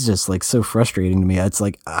shit is just like so frustrating to me. It's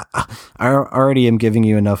like, I already am giving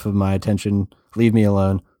you enough of my attention. Leave me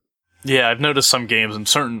alone. Yeah, I've noticed some games and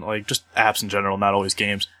certain, like, just apps in general, not always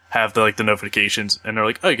games, have the notifications, and they're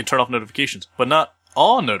like, oh, you can turn off notifications, but not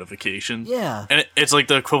all notifications. Yeah. And it's like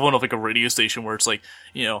the equivalent of like a radio station where it's like,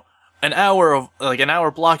 you know, an hour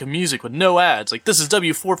block of music with no ads. Like, this is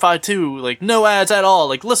W452, like, no ads at all.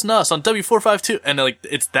 Like, listen to us on W452. And like,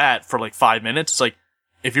 it's that for like 5 minutes. It's like,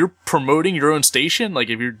 if you're promoting your own station, like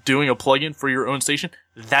if you're doing a plugin for your own station,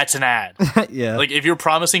 that's an ad. Yeah. Like, if you're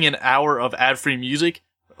promising an hour of ad-free music,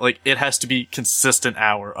 like, it has to be consistent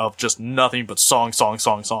hour of just nothing but song.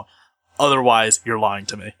 Otherwise, you're lying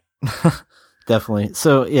to me. Definitely.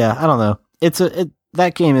 So yeah, I don't know.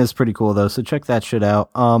 That game is pretty cool though. So check that shit out.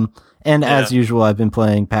 And as usual, I've been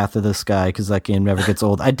playing Path of the Sky because that game never gets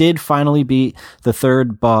old. I did finally beat the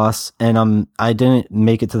 3rd boss, and I didn't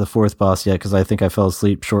make it to the 4th boss yet because I think I fell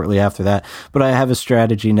asleep shortly after that. But I have a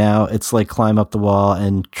strategy now. It's like climb up the wall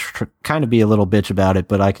and kind of be a little bitch about it,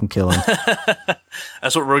 but I can kill him.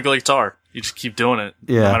 That's what roguelikes are. You just keep doing it.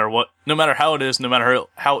 Yeah. No matter what, no matter how it is, no matter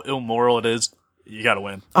how immoral it is. You gotta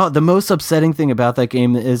win. Oh, the most upsetting thing about that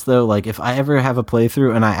game is, though, like, if I ever have a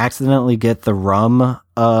playthrough and I accidentally get the rum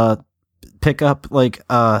pickup, like,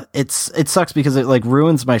 it sucks because it like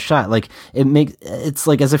ruins my shot. Like, it's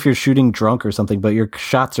like as if you're shooting drunk or something, but your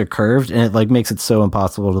shots are curved, and it like makes it so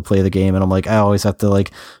impossible to play the game. And I'm like, I always have to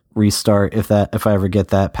like restart if I ever get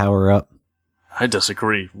that power up. I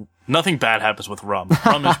disagree. Nothing bad happens with rum.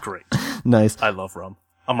 Rum is great. Nice. I love rum.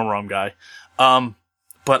 I'm a rum guy.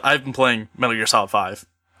 But I've been playing Metal Gear Solid 5.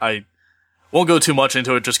 I won't go too much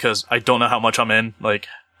into it just because I don't know how much I'm in. Like,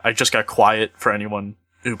 I just got quiet for anyone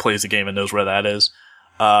who plays the game and knows where that is.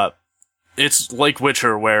 It's like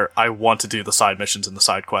Witcher, where I want to do the side missions and the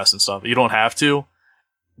side quests and stuff. You don't have to.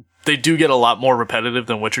 They do get a lot more repetitive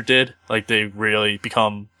than Witcher did. Like, they really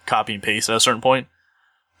become copy and paste at a certain point.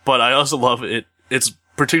 But I also love it. It's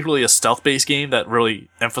particularly a stealth-based game that really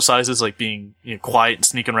emphasizes like being, you know, quiet and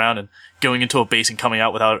sneaking around and going into a base and coming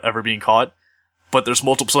out without ever being caught. But there's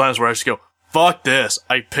multiple times where I just go, fuck this.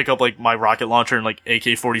 I pick up like my rocket launcher and like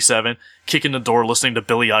AK-47, kick in the door, listening to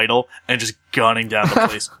Billy Idol, and just gunning down the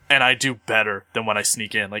place. And I do better than when I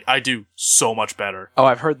sneak in. Like, I do so much better. Oh,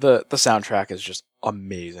 I've heard the soundtrack is just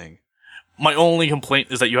amazing. My only complaint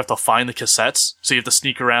is that you have to find the cassettes. So you have to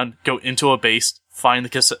sneak around, go into a base, find the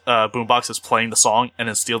cassette, boombox that's playing the song, and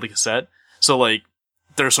then steal the cassette. So, like,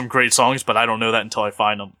 there's some great songs, but I don't know that until I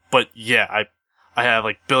find them. But yeah, I have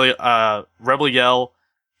like Billy, Rebel Yell,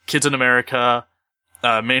 Kids in America,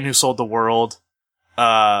 Man Who Sold the World,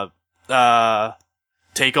 Take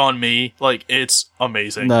on Me. Like, it's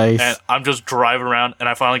amazing. Nice. And I'm just driving around, and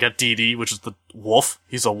I finally got DD, which is the wolf.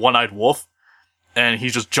 He's a one-eyed wolf. And he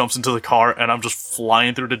just jumps into the car, and I'm just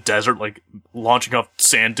flying through the desert, like, launching off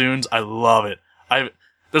sand dunes. I love it.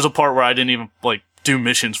 There's a part where I didn't even, like, do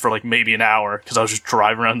missions for, like, maybe an hour, because I was just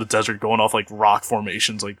driving around the desert going off, like, rock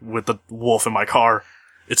formations, like, with the wolf in my car.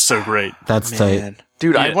 It's so great. That's tight.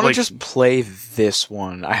 Dude, Yeah, I want to like, just play this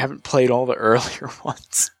one. I haven't played all the earlier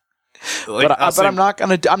ones. Like, but I'm not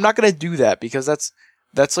gonna do that, because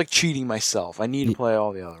that's like cheating myself. I need to play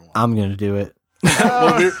all the other ones. I'm gonna do it.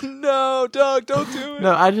 No, Doug, don't do it.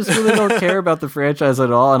 No, I just really don't care about the franchise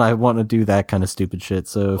at all, and I want to do that kind of stupid shit.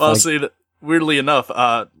 So, well, see, weirdly enough,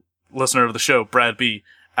 listener of the show, Brad B,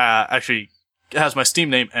 actually has my Steam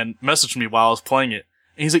name and messaged me while I was playing it.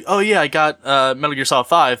 And he's like, oh yeah, I got Metal Gear Solid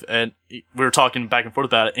 5, and we were talking back and forth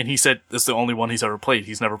about it, and he said it's the only one he's ever played.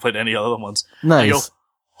 He's never played any other ones. Nice. I go,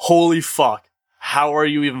 holy fuck, how are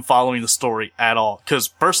you even following the story at all? Because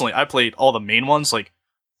personally, I played all the main ones, like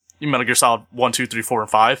Metal Gear Solid 1, 2, 3, 4,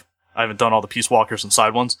 and 5. I haven't done all the Peace Walkers and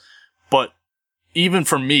side ones. But even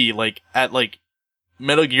for me, like, at like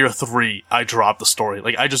Metal Gear 3, I dropped the story.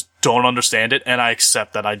 Like, I just don't understand it, and I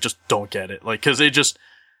accept that I just don't get it. Like, cause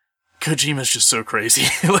Kojima's just so crazy.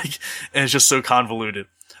 Like, and it's just so convoluted.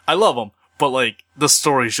 I love him, but like, the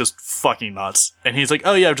story's just fucking nuts. And he's like,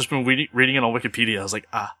 oh yeah, I've just been reading it on Wikipedia. I was like,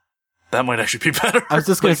 that might actually be better. I was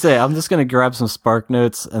just gonna say, I'm just gonna grab some Spark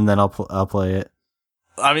Notes, and then I'll play it.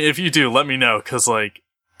 I mean, if you do, let me know, cause like,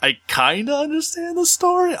 I kinda understand the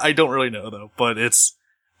story. I don't really know though, but it's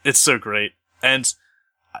so great. And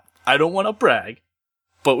I don't want to brag,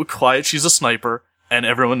 but with Quiet, she's a sniper, and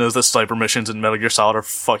everyone knows that sniper missions in Metal Gear Solid are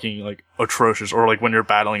fucking, like, atrocious, or like when you're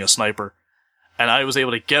battling a sniper. And I was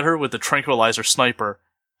able to get her with the Tranquilizer sniper.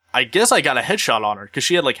 I guess I got a headshot on her, cause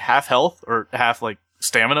she had like half health, or half like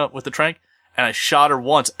stamina with the Trank, and I shot her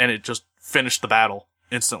once, and it just finished the battle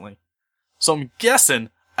instantly. So I'm guessing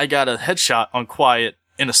I got a headshot on Quiet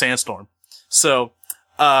in a sandstorm. So,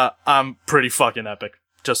 I'm pretty fucking epic.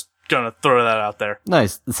 Just gonna throw that out there.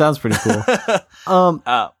 Nice. It sounds pretty cool. Well,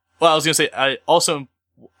 I was gonna say,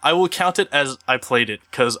 I will count it as I played it,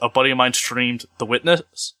 cause a buddy of mine streamed The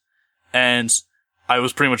Witness, and I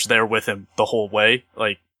was pretty much there with him the whole way.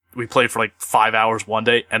 Like, we played for like 5 hours one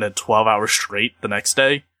day, and then 12 hours straight the next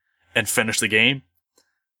day, and finished the game.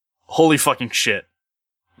 Holy fucking shit.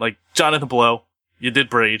 Like, Jonathan Blow, you did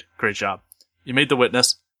Braid, great job. You made The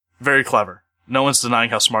Witness, very clever. No one's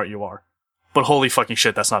denying how smart you are. But holy fucking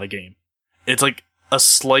shit, that's not a game. It's like a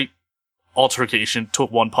slight altercation to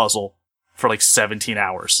one puzzle for like 17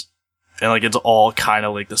 hours. And like, it's all kind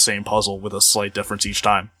of like the same puzzle with a slight difference each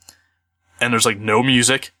time. And there's like no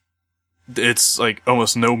music. It's like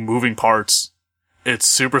almost no moving parts. It's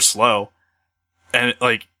super slow. And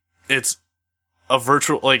like, it's a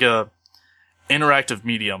interactive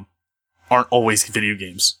medium aren't always video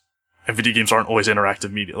games. And video games aren't always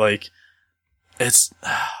interactive media. Like, I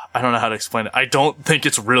don't know how to explain it. I don't think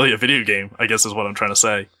it's really a video game, I guess is what I'm trying to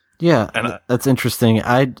say. Yeah, and that's interesting.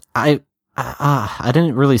 I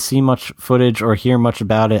didn't really see much footage or hear much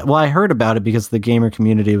about it. Well, I heard about it because the gamer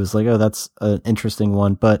community was like, oh, that's an interesting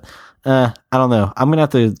one. But I don't know. I'm going to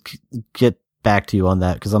have to get back to you on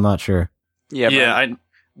that because I'm not sure. Yeah,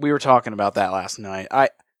 we were talking about that last night.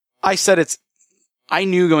 I said I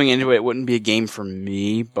knew going into it wouldn't be a game for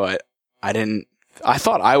me, but I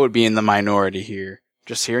thought I would be in the minority here.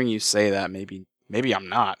 Just hearing you say that, maybe I'm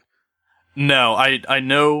not. No, I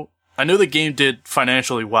know the game did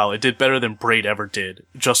financially well. It did better than Braid ever did,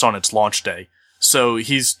 just on its launch day. So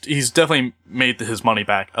he's definitely made his money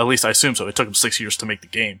back. At least I assume so. It took him 6 years to make the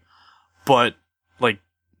game. But, like,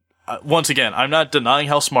 once again, I'm not denying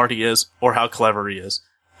how smart he is or how clever he is.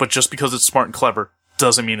 But just because it's smart and clever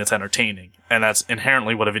doesn't mean it's entertaining. And that's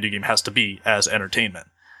inherently what a video game has to be as entertainment.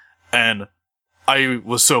 And I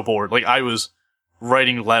was so bored. Like, I was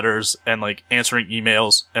writing letters and, like, answering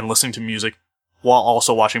emails and listening to music while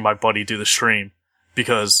also watching my buddy do the stream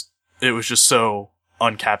because it was just so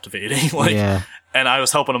uncaptivating. Like, yeah. And I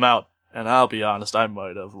was helping him out. And I'll be honest, I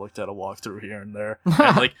might have looked at a walkthrough here and there.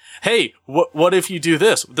 And like, hey, what if you do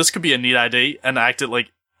this? This could be a neat idea, and acted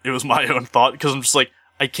like it was my own thought because I'm just like,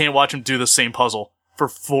 I can't watch him do the same puzzle for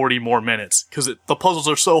 40 more minutes because the puzzles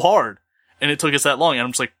are so hard and it took us that long. And I'm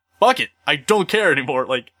just like, fuck it. I don't care anymore.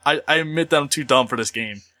 Like, I admit that I'm too dumb for this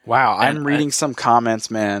game. Wow. I'm reading some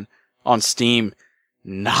comments, man, on Steam.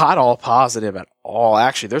 Not all positive at all.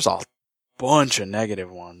 Actually, there's a bunch of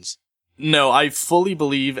negative ones. No, I fully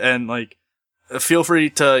believe, and like, feel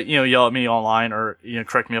free to, yell at me online or,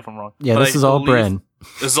 correct me if I'm wrong. Yeah, but this is all Bren.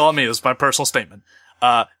 This is all me. This is my personal statement.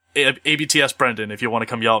 ABTS Brendan, if you want to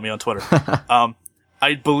come yell at me on Twitter.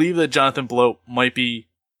 I believe that Jonathan Blow might be,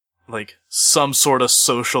 like, some sort of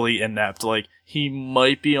socially inept. Like, he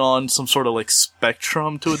might be on some sort of, like,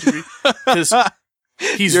 spectrum to a degree. Because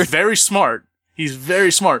he's very smart. He's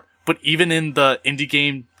very smart. But even in the indie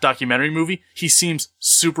game documentary movie, he seems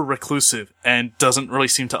super reclusive and doesn't really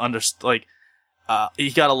seem to understand. Like,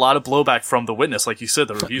 he got a lot of blowback from The Witness. Like you said,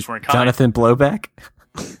 the reviews weren't kind. Jonathan Blowback?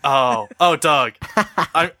 Oh, Doug.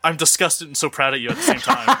 I'm disgusted and so proud of you at the same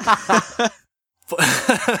time.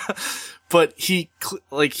 But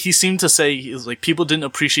he seemed to say, he was like, people didn't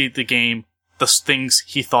appreciate the game, the things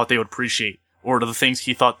he thought they would appreciate, or the things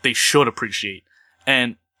he thought they should appreciate.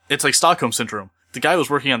 And it's like Stockholm Syndrome. The guy was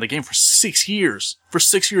working on the game for 6 years. For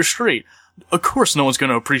 6 years straight. Of course no one's going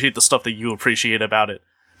to appreciate the stuff that you appreciate about it.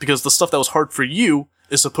 Because the stuff that was hard for you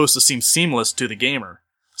is supposed to seem seamless to the gamer.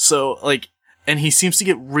 So, like, and he seems to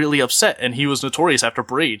get really upset, and he was notorious after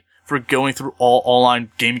Braid for going through all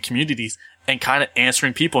online gaming communities and kind of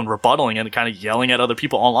answering people and rebuttaling and kind of yelling at other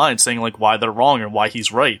people online saying, like, why they're wrong or why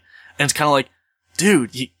he's right. And it's kind of like,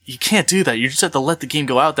 dude, you can't do that. You just have to let the game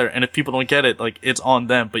go out there, and if people don't get it, like, it's on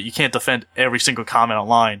them, but you can't defend every single comment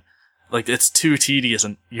online. Like, it's too tedious,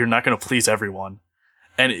 and you're not gonna please everyone.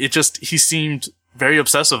 And he seemed very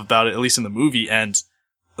obsessive about it, at least in the movie, and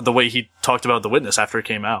the way he talked about The Witness after it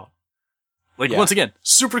came out. Like, once again,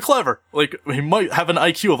 super clever. Like, he might have an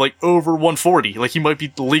IQ of, like, over 140. Like, he might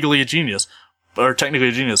be legally a genius. Or technically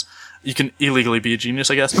a genius. You can illegally be a genius,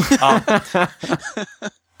 I guess.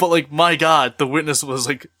 But, like, my God, The Witness was,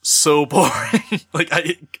 like, so boring.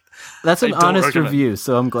 That's an honest review,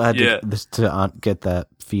 so I'm glad to get that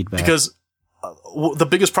feedback. Because the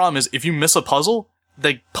biggest problem is, if you miss a puzzle,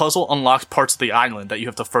 the puzzle unlocks parts of the island that you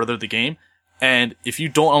have to further the game. And if you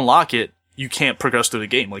don't unlock it, you can't progress through the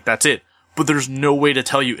game. Like, that's it. But there's no way to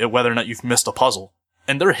tell you whether or not you've missed a puzzle.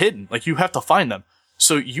 And they're hidden. Like, you have to find them.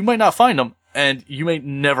 So you might not find them, and you may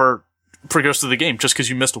never progress through the game just because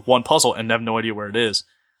you missed one puzzle and have no idea where it is.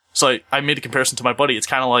 So I made a comparison to my buddy. It's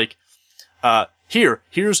kind of like,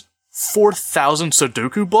 here's 4,000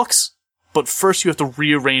 Sudoku books, but first you have to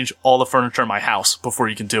rearrange all the furniture in my house before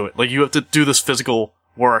you can do it. Like, you have to do this physical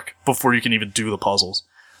work before you can even do the puzzles.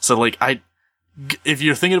 So, like, if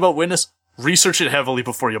you're thinking about Witness, research it heavily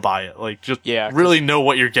before you buy it. Like, just really know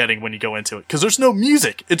what you're getting when you go into it. Because there's no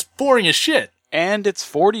music. It's boring as shit. And it's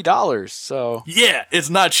 $40, so... Yeah, it's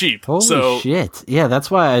not cheap. Holy shit. Yeah, that's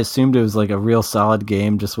why I assumed it was, like, a real solid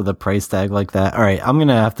game just with a price tag like that. All right, I'm going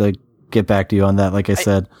to have to get back to you on that, like I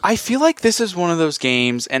said. I feel like this is one of those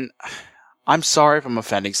games, and I'm sorry if I'm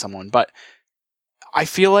offending someone, but I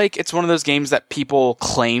feel like it's one of those games that people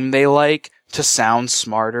claim they like to sound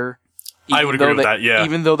smarter. I would agree with that, yeah.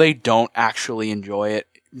 Even though they don't actually enjoy it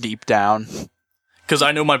deep down. Because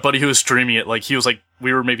I know my buddy who was streaming it, like, he was like,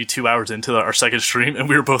 we were maybe 2 hours into our second stream, and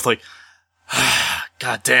we were both like,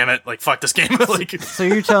 God damn it, like, fuck this game. Like, so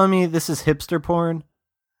you're telling me this is hipster porn?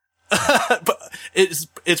 But it's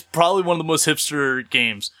probably one of the most hipster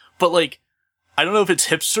games. But, like, I don't know if it's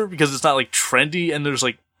hipster because it's not, like, trendy and there's,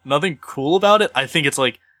 like, nothing cool about it. I think it's,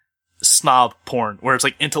 like, snob porn, where it's,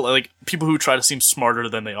 like, like, people who try to seem smarter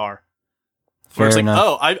than they are. Where it's like,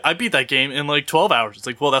 oh, I beat that game in, like, 12 hours. It's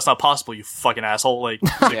like, well, that's not possible, you fucking asshole. Like,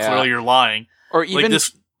 clearly you're lying. Or even, like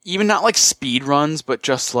even not, like, speed runs, but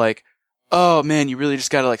just, like, oh, man, you really just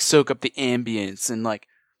gotta, like, soak up the ambience and, like...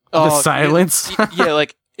 the silence? Yeah,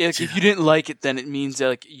 like, if you didn't like it, then it means that,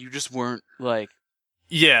 like, you just weren't, like...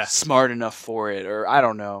 Yeah. Smart enough for it, or I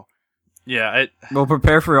don't know. Yeah, Well,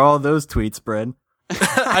 prepare for all those tweets, Brent.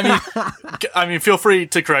 I mean, feel free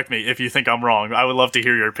to correct me if you think I'm wrong. I would love to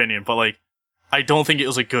hear your opinion, but, like, I don't think it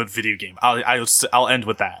was a good video game. I'll end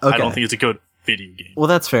with that. Okay. I don't think it's a good video game. Well,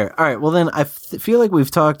 that's fair. All right. Well, then I feel like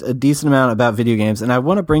we've talked a decent amount about video games, and I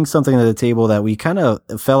want to bring something to the table that we kind of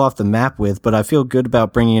fell off the map with, but I feel good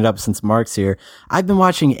about bringing it up since Mark's here. I've been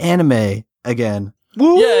watching anime again.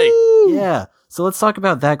 Woo! Yay! Yeah. So let's talk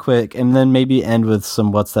about that quick, and then maybe end with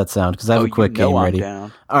some What's That Sound, because I have a quick game ready.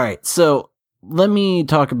 Down. All right. So let me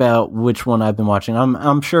talk about which one I've been watching.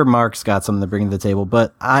 I'm sure Mark's got something to bring to the table,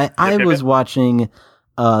 but I was watching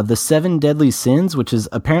The 7 Deadly Sins, which is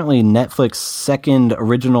apparently Netflix's second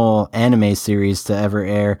original anime series to ever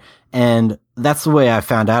air. And that's the way I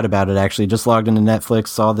found out about it, actually. Just logged into Netflix,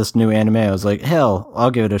 saw this new anime. I was like, hell,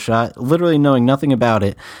 I'll give it a shot. Literally knowing nothing about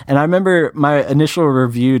it. And I remember my initial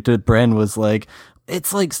review to Bren was like,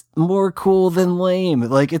 it's like more cool than lame.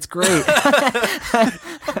 Like, it's great.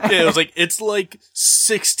 Yeah, it was like, it's like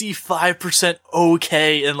 65%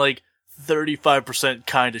 okay and like 35%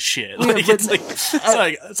 kind of shit. Like, yeah,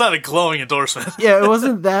 it's not a glowing endorsement. Yeah, it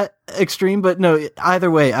wasn't that extreme, but no,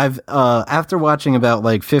 either way, I've, after watching about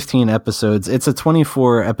like 15 episodes, it's a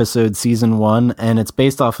 24 episode season 1, and it's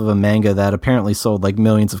based off of a manga that apparently sold like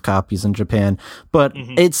millions of copies in Japan, but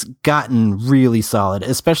it's gotten really solid,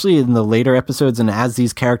 especially in the later episodes. And as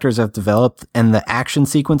these characters have developed and the action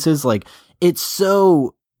sequences, like, it's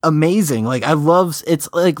so amazing. Like, it's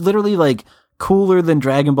like literally like cooler than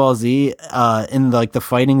Dragon Ball Z in like the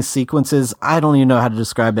fighting sequences. I don't even know how to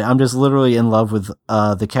describe it. I'm just literally in love with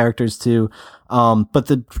the characters too. But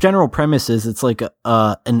the general premise is it's like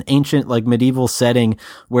an ancient, like, medieval setting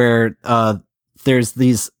where there's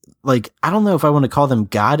these, like, I don't know if I want to call them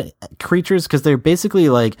god creatures, because they're basically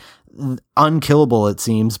like unkillable, it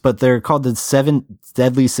seems, but they're called the 7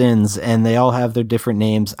 Deadly Sins, and they all have their different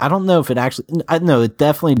names. I don't know if it actually, I know it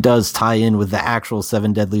definitely does tie in with the actual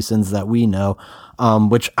 7 Deadly Sins that we know,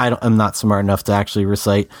 which I'm not smart enough to actually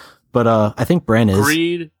recite, but I think Bren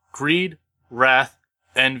is. Greed, wrath,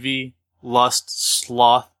 envy, lust,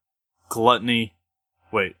 sloth, gluttony.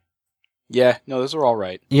 Wait. Yeah, no, those are all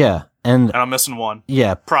right. Yeah. And I'm missing one.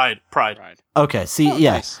 Yeah. Pride. Okay, see,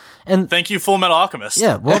 Nice. And thank you, Full Metal Alchemist.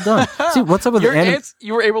 Yeah, well done. See, what's up with the anime?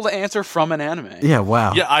 You were able to answer from an anime. Yeah,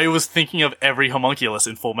 wow. Yeah, I was thinking of every homunculus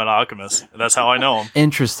in Full Metal Alchemist. That's how I know them.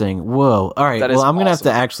 Interesting. Whoa. All right. Well, I'm going to have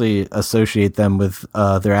to actually associate them with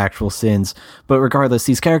their actual sins. But regardless,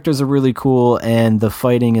 these characters are really cool, and the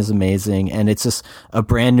fighting is amazing, and it's just a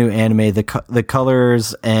brand new anime. The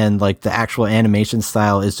colors and like the actual animation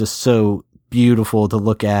style is just so beautiful to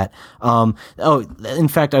look at. In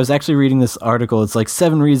fact, I was actually reading this article. It's like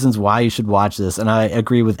 7 reasons why you should watch this, and I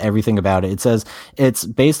agree with everything about it. It says it's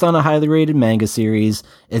based on a highly rated manga series.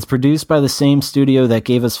 It's produced by the same studio that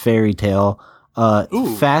gave us Fairy Tail.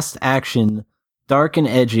 Fast action, dark and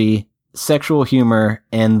edgy, sexual humor,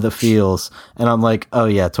 and the feels. And I'm like, oh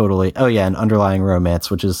yeah, totally. Oh yeah, and underlying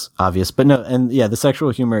romance, which is obvious. But no, and yeah, the sexual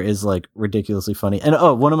humor is like ridiculously funny. And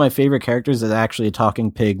one of my favorite characters is actually a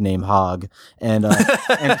talking pig named Hog. And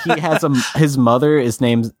and he has his mother is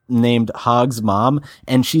named Hog's mom,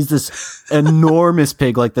 and she's this enormous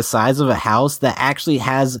pig, like the size of a house, that actually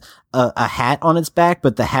has a hat on its back,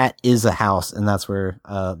 but the hat is a house, and that's where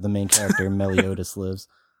the main character Meliodas lives.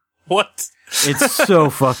 What? It's so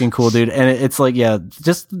fucking cool, dude. And it's like, yeah,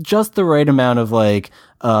 just the right amount of like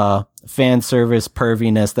fan service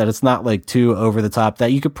perviness that it's not like too over the top,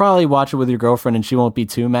 that you could probably watch it with your girlfriend and she won't be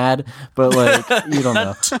too mad, but like you don't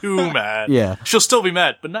know. Too mad. Yeah. She'll still be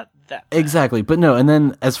mad, but not that mad. Exactly. But no, and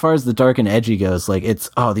then as far as the dark and edgy goes, like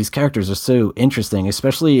these characters are so interesting,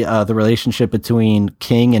 especially the relationship between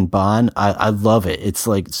King and Bon. I love it. It's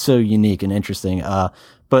like so unique and interesting.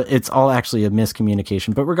 But it's all actually a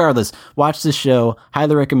miscommunication. But regardless, watch this show.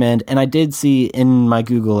 Highly recommend. And I did see in my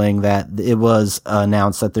Googling that it was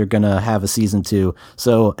announced that they're going to have a season 2.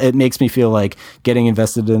 So it makes me feel like getting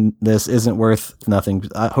invested in this isn't worth nothing.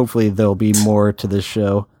 Hopefully there'll be more to this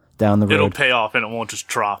show down the road. It'll pay off and it won't just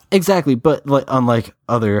drop. Exactly, but like unlike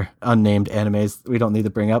other unnamed animes we don't need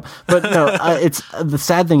to bring up. But no, it's the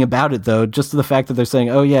sad thing about it though, just the fact that they're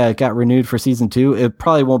saying, oh yeah, it got renewed for season 2, it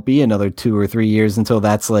probably won't be another 2 or 3 years until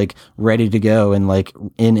that's like ready to go and like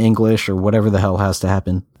in English or whatever the hell has to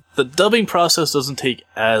happen. The dubbing process doesn't take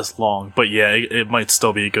as long, but yeah, it might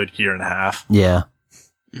still be a good year and a half. Yeah.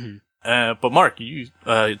 Mm-hmm. But Mark,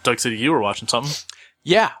 Doug said you were watching something.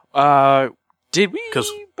 Yeah. Did we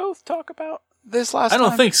both talk about this last time? I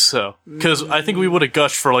don't think so. Because I think we would have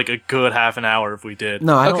gushed for like a good half an hour if we did.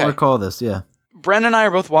 No, I don't recall this, yeah. Bren and I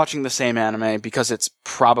are both watching the same anime because it's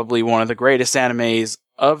probably one of the greatest animes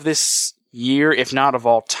of this year, if not of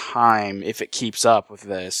all time, if it keeps up with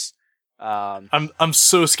this. I'm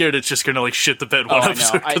so scared it's just gonna like shit the bed one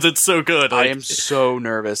episode because it's so good. I am so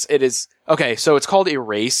nervous. It is okay. So it's called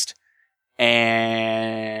Erased,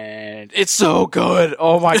 and it's so good.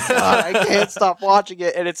 Oh my god, I can't stop watching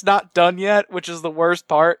it, and it's not done yet, which is the worst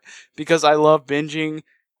part because I love binging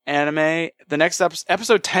anime. The next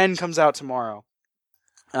episode 10 comes out tomorrow.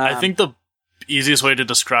 I think the easiest way to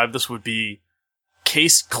describe this would be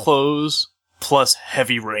case close plus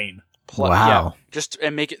heavy rain. Wow. Yeah,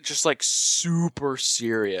 and make it just like super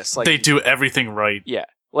serious. Like they do everything right. Yeah.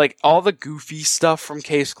 Like all the goofy stuff from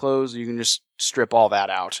Case Close, you can just strip all that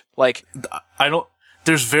out. Like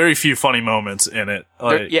there's very few funny moments in it.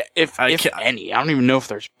 Like, if any. I don't even know if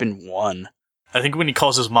there's been one. I think when he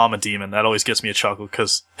calls his mom a demon, that always gets me a chuckle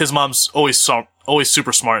because his mom's always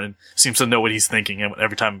super smart and seems to know what he's thinking, and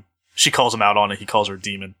every time she calls him out on it, he calls her a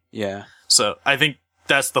demon. Yeah. So I think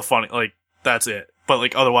that's the funny, like, that's it. But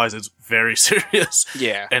like otherwise it's very serious.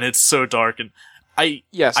 Yeah. And it's so dark, and I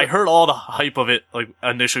heard all the hype of it like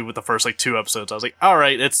initially with the first like 2 episodes. I was like, all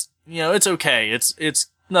right, it's it's okay. It's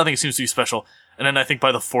nothing seems to be special. And then I think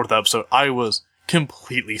by the 4th episode I was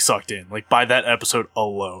completely sucked in, like by that episode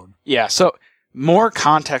alone. Yeah, so more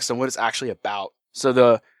context on what it's actually about. So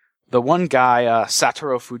the one guy,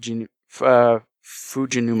 Satoru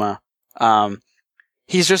Fujinuma,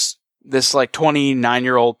 he's just this like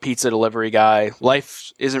 29-year-old pizza delivery guy.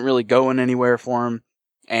 Life isn't really going anywhere for him,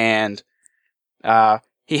 and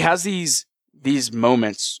he has these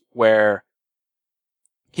moments where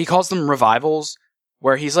he calls them revivals,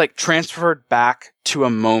 where he's like transferred back to a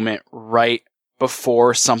moment right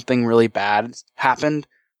before something really bad happened.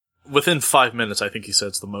 Within 5 minutes, I think he said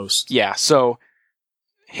it's the most. Yeah, so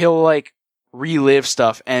he'll like relive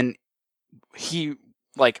stuff, and he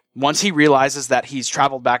like once he realizes that he's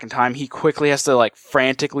traveled back in time, he quickly has to like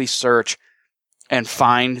frantically search and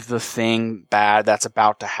find the thing bad that's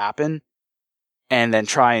about to happen and then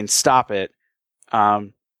try and stop it.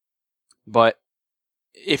 But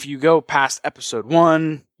if you go past episode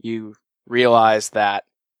 1, you realize that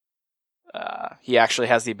he actually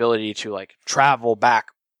has the ability to like travel back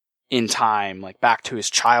in time, like back to his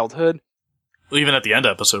childhood. Even at the end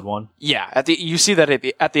of episode 1. Yeah, you see that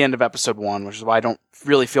at the end of episode 1, which is why I don't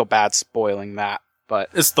really feel bad spoiling that. But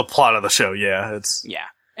it's the plot of the show, yeah.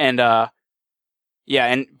 But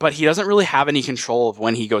he doesn't really have any control of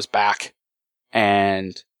when he goes back,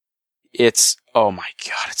 and it's, oh my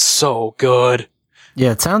god, it's so good.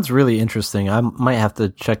 Yeah, it sounds really interesting. I might have to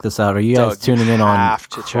check this out. Are you guys tuning in on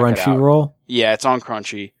Crunchyroll? Yeah, it's on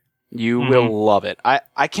Crunchy. You will love it. I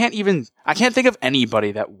can't think of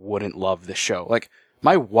anybody that wouldn't love this show. Like,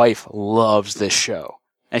 my wife loves this show.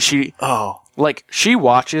 And she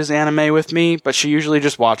watches anime with me, but she usually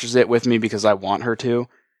just watches it with me because I want her to.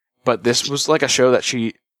 But this was like a show that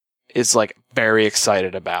she is like very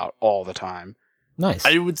excited about all the time. Nice.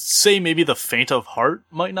 I would say maybe the faint of heart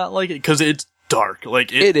might not like it because it's dark.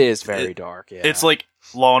 Like it is very dark. Yeah, it's like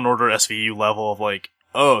Law and Order SVU level of like,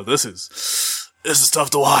 oh, this is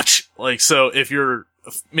tough to watch. Like, so if you're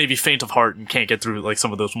maybe faint of heart and can't get through like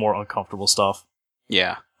some of those more uncomfortable stuff,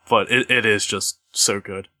 yeah, but it is just so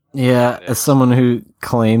good. Yeah, as someone who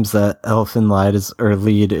claims that Elfen Lied is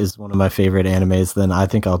one of my favorite animes, then I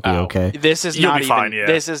think I'll be okay. This is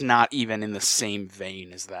This is not even in the same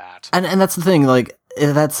vein as that. And that's the thing, like,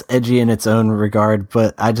 that's edgy in its own regard,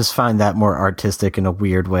 but I just find that more artistic in a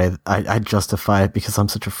weird way. I justify it because I'm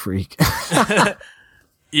such a freak.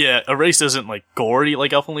 Yeah, Erased isn't like gory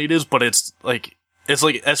like Elfen Lied is, but it's like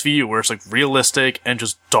SVU where it's like realistic and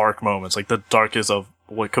just dark moments, like the darkest of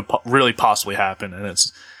what could really possibly happen, and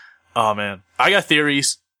it's. Oh man, I got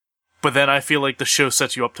theories, but then I feel like the show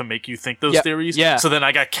sets you up to make you think those theories. Yeah. So then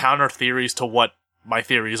I got counter theories to what my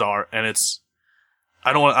theories are, and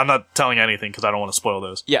I'm not telling anything because I don't want to spoil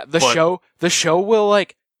those. Yeah, the show will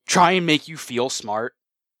like try and make you feel smart,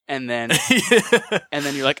 and then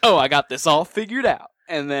you're like, oh, I got this all figured out,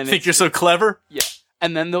 and then think you're so clever. Yeah,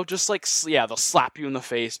 and then they'll just like they'll slap you in the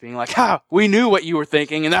face, being like, "Ha, we knew what you were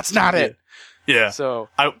thinking, and that's not it." Yeah. So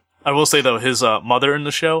I will say though, his mother in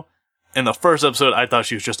the show. In the first episode, I thought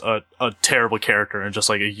she was just a terrible character and just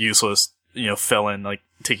like a useless, fill-in, like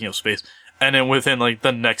taking up space. And then within like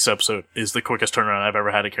the next episode is the quickest turnaround I've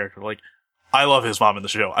ever had a character. Like, I love his mom in the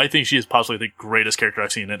show. I think she is possibly the greatest character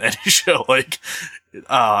I've seen in any show. Like,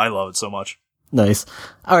 I love it so much. Nice.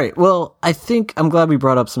 All right. Well, I think I'm glad we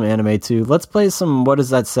brought up some anime too. Let's play some What Does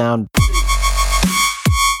That Sound?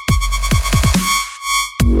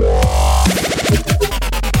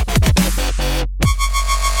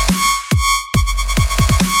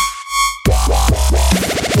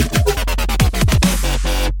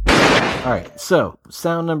 All right, so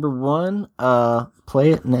sound number 1,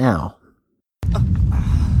 play it now.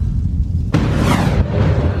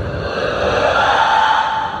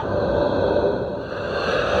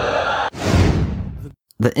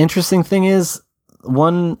 The interesting thing is,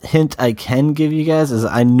 one hint I can give you guys is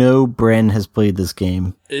I know Bren has played this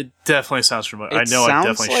game. It definitely sounds familiar. I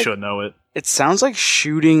definitely should know it. It sounds like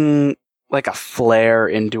shooting like a flare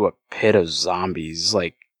into a pit of zombies,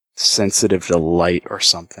 like sensitive to light or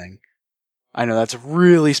something. I know that's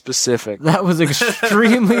really specific. That was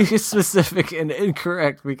extremely specific and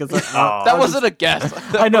incorrect because that wasn't a guess.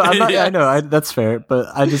 I know. I know. That's fair, but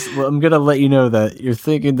I'm gonna let you know that you're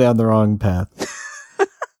thinking down the wrong path.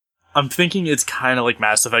 I'm thinking it's kind of like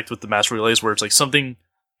Mass Effect with the mass relays, where it's like something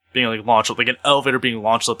being like launched, like an elevator being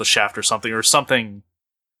launched up the shaft or something like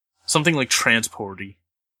transporty.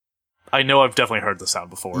 I know I've definitely heard the sound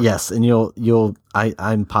before. Yes, and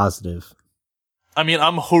I'm positive. I mean,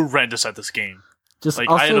 I'm horrendous at this game. Just like,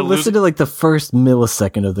 also listen to like the first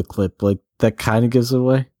millisecond of the clip, like that kind of gives it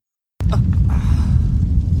away.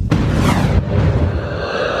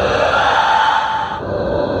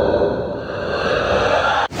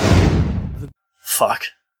 Fuck.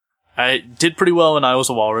 I did pretty well in I Was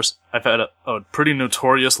a Walrus. I've had a pretty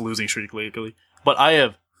notorious losing streak lately, but I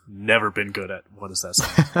have never been good at What Does That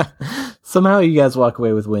Sound? Somehow you guys walk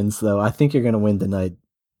away with wins, though. I think you're going to win tonight.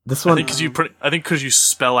 This one, I think because you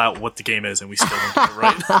spell out what the game is and we still don't get it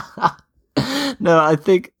right. No, I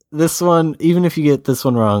think this one, even if you get this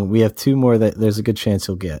one wrong, we have 2 more that there's a good chance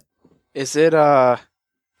you'll get. Is it,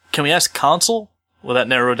 Can we ask console? Will that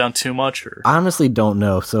narrow it down too much? Or? I honestly don't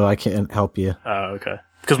know, so I can't help you. Oh, okay.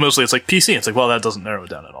 Because mostly it's like PC. It's like, well, that doesn't narrow it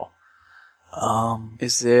down at all.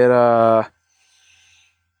 Is it, The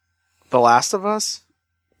Last of Us?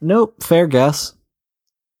 Nope, fair guess.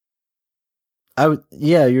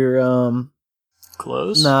 You're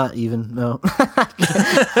close. Not even. No,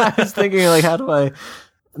 I was thinking like, how do I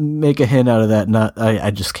make a hint out of that? I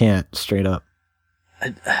just can't straight up.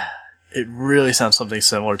 It really sounds something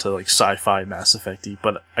similar to like sci-fi Mass Effect-y,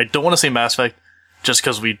 but I don't want to say Mass Effect just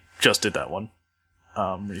because we just did that one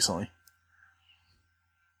recently.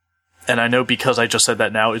 And I know because I just said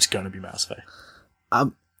that now, it's going to be Mass Effect.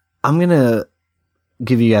 I'm going to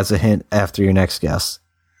give you guys a hint after your next guess.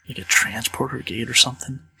 Like a Transporter Gate or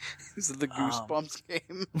something? Is it the Goosebumps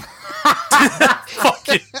game? Fuck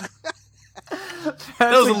it.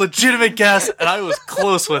 That was a legitimate guess, and I was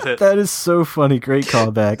close with it. That is so funny. Great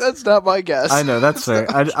callback. That's not my guess. I know, that's fair.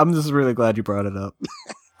 I'm just really glad you brought it up.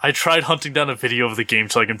 I tried hunting down a video of the game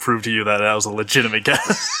so I can prove to you that was a legitimate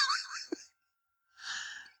guess.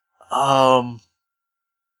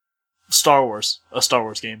 Star Wars. A Star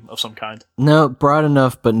Wars game of some kind. No, broad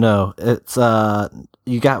enough, but no. It's,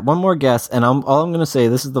 you got one more guess, and all I'm going to say,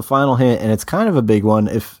 this is the final hint, and it's kind of a big one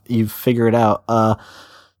if you figure it out.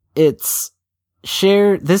 This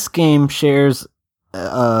game shares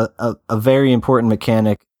a very important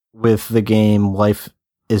mechanic with the game Life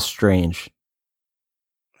is Strange.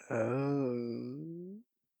 Oh.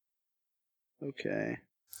 Okay.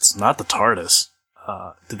 It's not the TARDIS.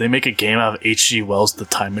 Did they make a game out of H.G. Wells' The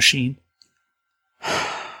Time Machine?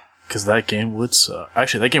 Because that game would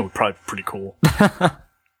actually, that game would probably be pretty cool.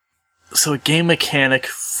 So a game mechanic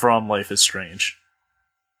from Life is Strange.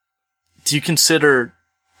 Do you consider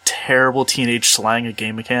terrible teenage slang a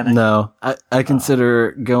game mechanic? No. I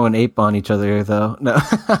consider going ape on each other, though. No.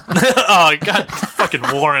 Oh, God, fucking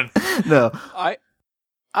Warren. No.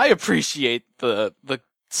 I appreciate the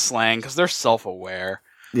slang because they're self-aware.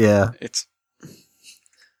 Yeah. It's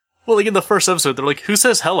well, like in the first episode, they're like, "Who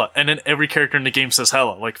says hella?" And then every character in the game says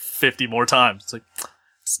hella like 50 more times. It's like,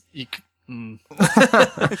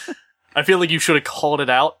 I feel like you should have called it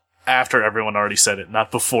out after everyone already said it,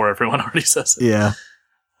 not before everyone already says it. Yeah.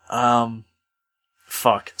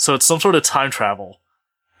 Fuck. So it's some sort of time travel.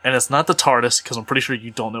 And it's not the TARDIS, because I'm pretty sure you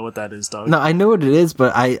don't know what that is, Doug. No, I know what it is,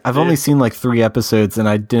 but I've only seen like 3 episodes, and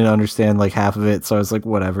I didn't understand like half of it, so I was like,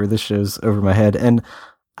 whatever, this show's over my head. And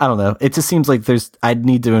I don't know, it just seems like I'd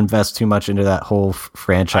need to invest too much into that whole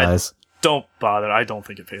franchise. Don't bother, I don't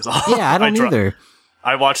think it pays off. Yeah, I don't either.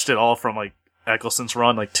 I watched it all from like Eccleston's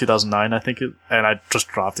run, like 2009, I think, and I just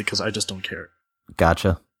dropped it because I just don't care.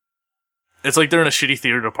 Gotcha. It's like they're in a shitty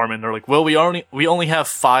theater department, and they're like, well, we only have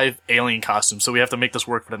 5 alien costumes, so we have to make this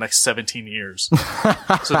work for the next 17 years.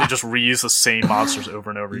 So they just reuse the same monsters over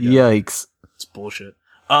and over again. Yikes. It's bullshit.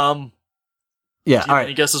 Yeah, all right.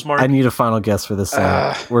 Any guesses, Mark? I need a final guess for this.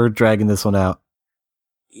 We're dragging this one out.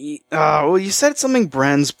 Well, you said something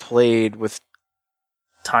Bren's played with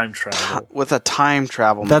time travel. With a time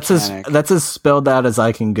travel that's mechanic. That's as spelled out as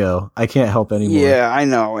I can go. I can't help anymore. Yeah, I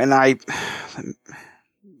know. And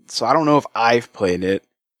so I don't know if I've played it.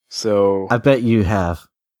 So I bet you have.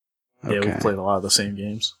 Yeah, okay. we've played a lot of the same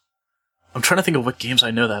games. I'm trying to think of what games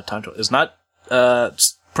I know that have time travel. It's not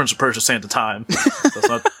Prince of Persia: Sands of Time.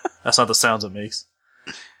 That's not the sounds it makes.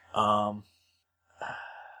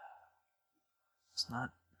 It's not.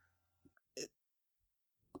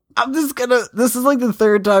 I'm just gonna. This is like the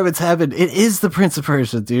 3rd time it's happened. It is the Prince of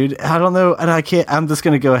Persia, dude. I don't know, and I can't. I'm just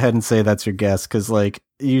gonna go ahead and say that's your guess because, like,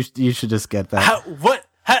 you should just get that.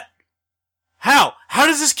 How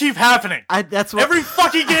does this keep happening? That's what every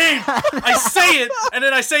fucking game I say it, and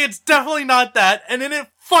then I say it's definitely not that, and then it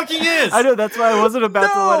fucking is. I know, that's why I wasn't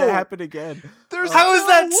about to let it happen again. How is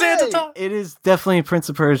that Sands of Time? It is definitely Prince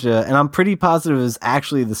of Persia, and I'm pretty positive it's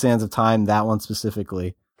actually the Sands of Time, that one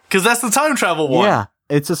specifically. Because that's the time travel one. Yeah,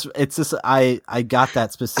 it's just I got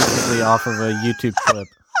that specifically off of a YouTube clip.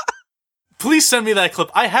 Please send me that clip.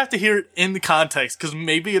 I have to hear it in the context, because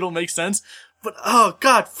maybe it'll make sense. But, oh,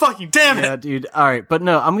 God, fucking damn it. Yeah, dude. All right. But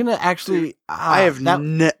no, I'm going to actually... I have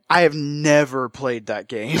never played that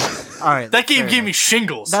game. All right. That game gave me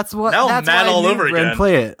shingles. That's what... Now I'm mad all over again.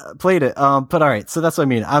 Played it. But all right. So that's what I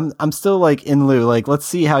mean. I'm still like in lieu. Like, let's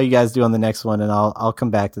see how you guys do on the next one, and I'll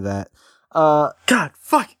come back to that. God,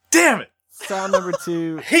 fuck, damn it. Sound number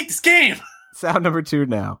 2. I hate this game. Sound number 2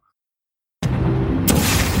 now.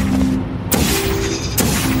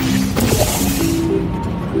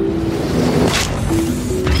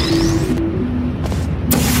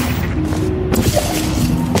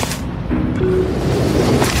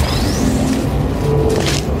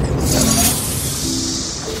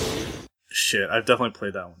 Shit, I've definitely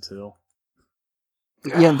played that one too.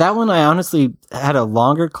 Yeah, that one I honestly had a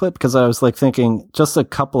longer clip because I was like thinking just a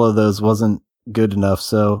couple of those wasn't good enough.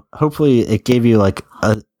 So hopefully it gave you like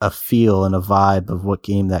a feel and a vibe of what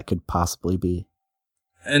game that could possibly be.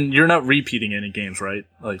 And you're not repeating any games, right?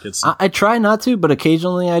 Like it's. I try not to, but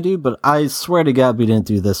occasionally I do. But I swear to God, we didn't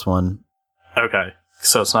do this one. Okay,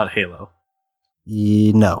 so it's not Halo.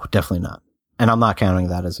 No, definitely not. And I'm not counting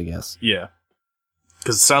that as a guess. Yeah.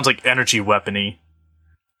 Because it sounds like energy weapony.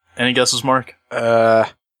 Any guesses, Mark?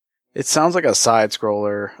 It sounds like a side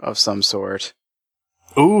scroller of some sort.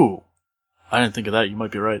 Ooh, I didn't think of that. You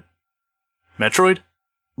might be right. Metroid?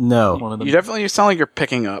 No. One of them. You definitely sound like you're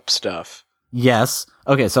picking up stuff. Yes.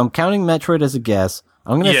 Okay, so I'm counting Metroid as a guess.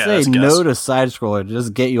 I'm going to say no to side-scroller to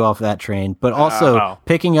just get you off that train. But also,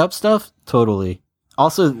 picking up stuff? Totally.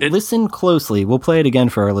 Also, listen closely. We'll play it again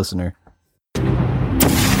for our listener.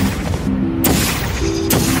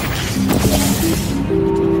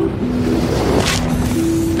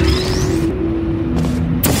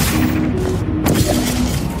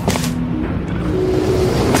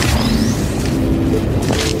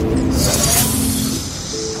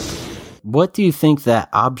 What do you think that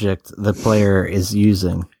object the player is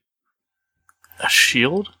using? A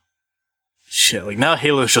shield? Shit, like now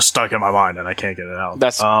Halo's just stuck in my mind and I can't get it out.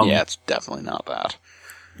 It's definitely not that.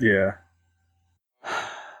 Yeah.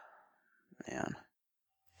 Man.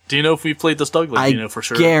 Do you know if we played this, Doug? Like, do you know for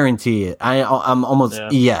sure? Guarantee it. I'm almost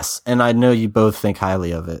yes, and I know you both think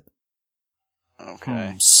highly of it.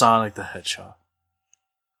 Okay. Sonic the Hedgehog.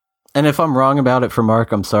 And if I'm wrong about it for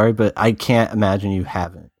Mark, I'm sorry, but I can't imagine you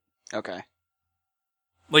haven't. Okay.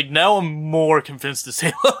 Like, now I'm more convinced it's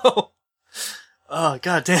Halo. Oh,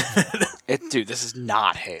 god damn it. Dude, this is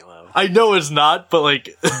not Halo. I know it's not, but,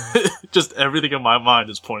 like, just everything in my mind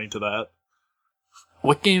is pointing to that.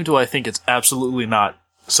 What game do I think it's absolutely not?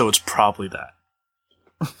 So it's probably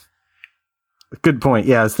that. Good point.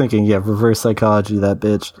 Yeah, I was thinking, reverse psychology, that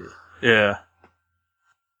bitch. Yeah.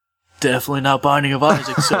 Definitely not Binding of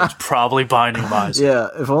Isaac, so it's probably Binding of Isaac. Yeah,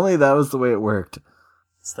 if only that was the way it worked.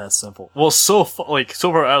 It's that simple. Well, so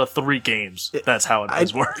far out of 3 games, that's how it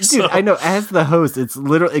does work. Dude, so. I know. As the host,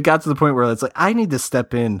 it got to the point where it's like, I need to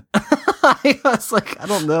step in. I was like, I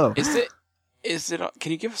don't know. Is it?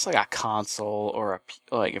 Can you give us like a console or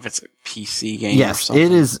if it's a PC game? Yes, or something?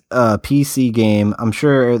 it is a PC game. I'm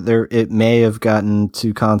sure it may have gotten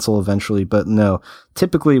to console eventually, but no.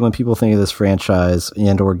 Typically, when people think of this franchise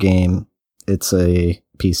and/or game, it's a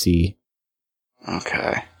PC.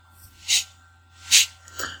 Okay.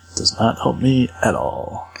 Does not help me at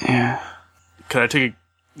all. Yeah. Could I take a...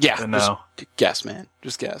 Yeah. No. Just guess, man.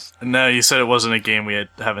 Just guess. No, you said it wasn't a game we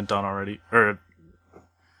haven't done already. Or...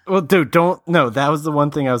 Well, dude, don't... No, that was the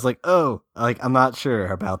one thing I was like, I'm not sure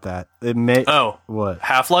about that. It may... Oh. What?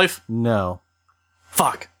 Half-Life? No.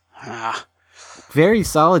 Fuck. Very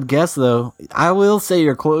solid guess, though. I will say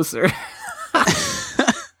you're closer.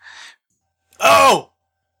 Oh!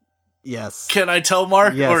 Yes. Can I tell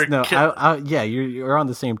Mark? Yes, or no. You're on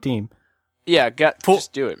the same team. Yeah,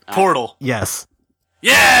 just do it. Portal. Yes.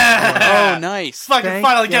 Yeah! Oh, nice. Fucking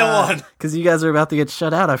finally get one. Because you guys are about to get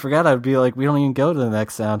shut out. I forgot I'd be like, we don't even go to the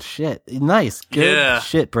next sound. Shit. Nice. Good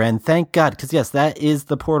shit, Bren. Thank God. Because, yes, that is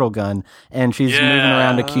the portal gun. And she's moving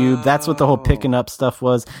around a cube. That's what the whole picking up stuff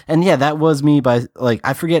was. And, yeah, that was me by,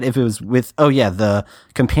 I forget if it was with, the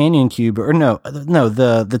companion cube. Or no,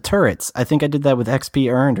 the turrets. I think I did that with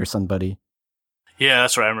XP earned or somebody. Yeah,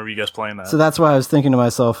 that's right. I remember you guys playing that. So that's why I was thinking to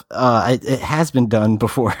myself, it has been done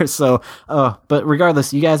before. So, but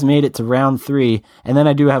regardless, you guys made it to round 3, and then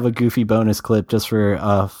I do have a goofy bonus clip just for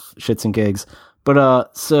shits and gigs.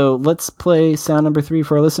 But so let's play sound number 3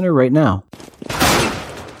 for our listener right now.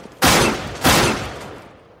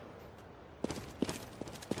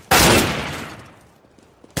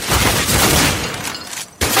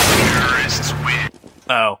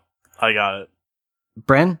 Oh, I got it.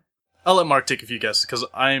 Bren? I'll let Mark take a few guesses, because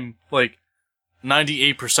I'm,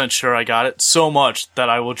 98% sure I got it, so much that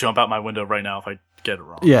I will jump out my window right now if I get it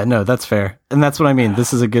wrong. Yeah, no, that's fair. And that's what I mean.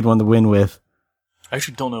 This is a good one to win with. I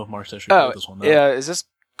actually don't know if Mark's actually played this one, though. Yeah, is this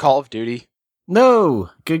Call of Duty? No!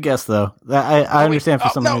 Good guess, though. I understand for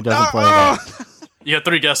someone who doesn't play that. You got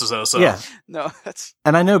 3 guesses, though, so... Yeah. No, that's...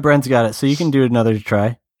 And I know Bren's got it, so you can do another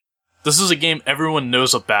try. This is a game everyone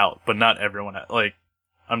knows about, but not everyone...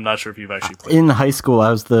 I'm not sure if you've actually played In high school, I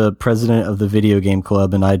was the president of the video game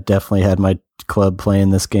club, and I definitely had my club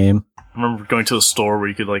playing this game. I remember going to a store where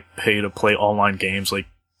you could pay to play online games. You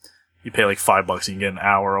pay $5 and you get an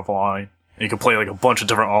hour of online, and you can play a bunch of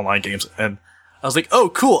different online games. And I was like, "Oh,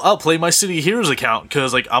 cool! I'll play my City Heroes account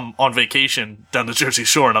because I'm on vacation down the Jersey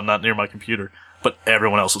Shore and I'm not near my computer." But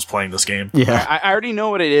everyone else was playing this game. Yeah, I already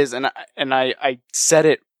know what it is, and I said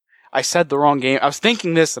it. I said the wrong game. I was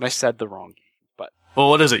thinking this, and I said the wrong game. Well,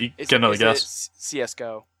 what is it? You get another guess.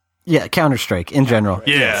 CSGO. Yeah, Counter-Strike in general.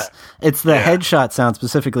 Yeah. Yes. It's the headshot sound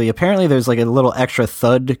specifically. Apparently there's a little extra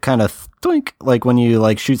thud kind of thunk, when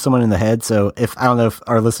you shoot someone in the head. So I don't know if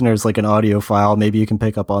our listeners an audio file, maybe you can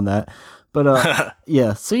pick up on that. But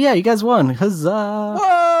yeah. So yeah, you guys won. Huzzah.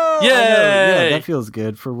 Whoa! Yay! Yeah, that feels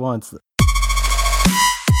good for once.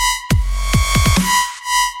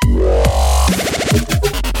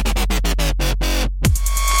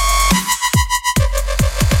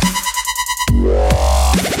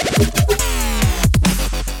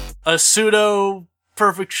 a pseudo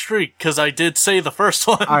perfect streak, because I did say the first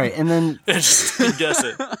one. All right, and then I just didn't guess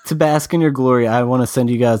it. To bask in your glory, I want to send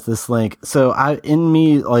you guys this link. So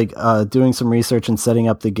doing some research and setting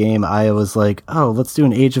up the game, I was like, oh, let's do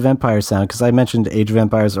an Age of Empires sound, because I mentioned Age of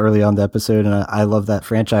Empires early on the episode, and I love that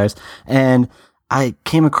franchise. And I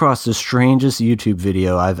came across the strangest YouTube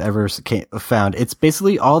video I've ever found. It's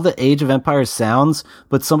basically all the Age of Empires sounds,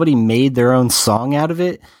 but somebody made their own song out of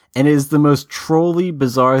it. And it is the most trolly,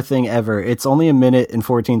 bizarre thing ever. It's only 1 minute and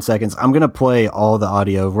 14 seconds. I'm going to play all the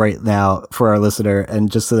audio right now for our listener,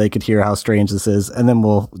 and just so they could hear how strange this is, and then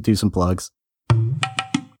we'll do some plugs.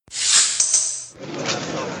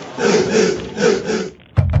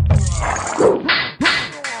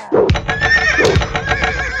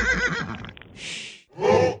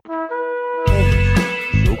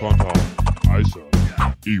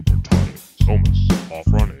 Ibertani, Somas,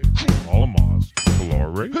 Offrane, Alamas,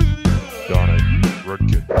 Kalare, Donahue,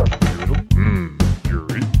 Redkit,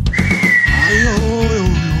 Yuri.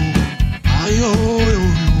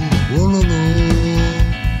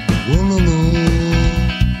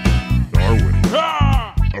 Darwin,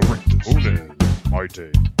 Arictus, Onez, Maite,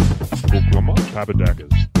 Oklama,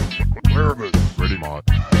 Papadakis, Erebus, Ready Mod,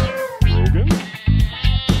 Rogan,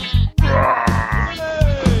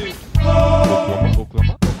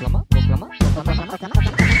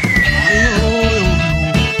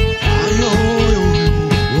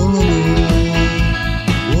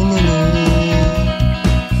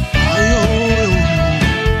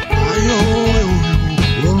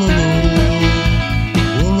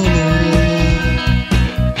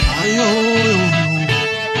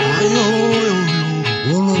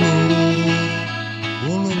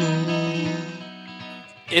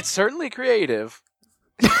 It's certainly creative.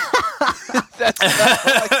 That's all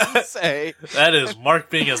I can say. That is Mark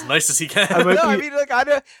being as nice as he can. I mean, like,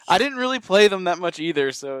 I didn't really play them that much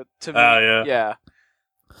either, so to me, yeah.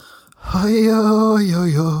 Yo, yo,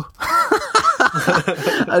 yo.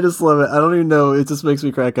 I just love it. I don't even know. It just makes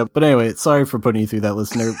me crack up. But anyway, sorry for putting you through that,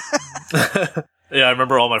 listener. Yeah, I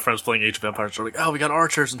remember all my friends playing Age of Empires. They're like, oh, we got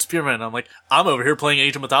archers and spearmen. And I'm like, I'm over here playing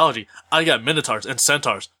Age of Mythology. I got minotaurs and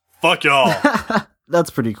centaurs. Fuck y'all. That's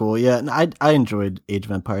pretty cool. Yeah, and I enjoyed Age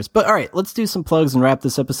of Empires. But all right, let's do some plugs and wrap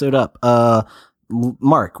this episode up.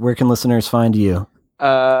 Mark, where can listeners find you?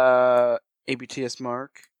 ABTS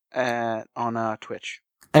Mark on Twitch.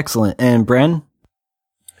 Excellent. And Bren?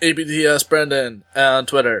 ABTS Brendan on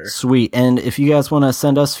Twitter. Sweet. And if you guys want to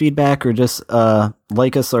send us feedback or just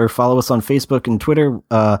like us or follow us on Facebook and Twitter,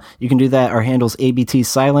 you can do that. Our handle's ABT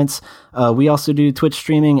Silence. We also do Twitch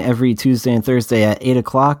streaming every Tuesday and Thursday at 8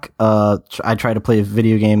 o'clock. I try to play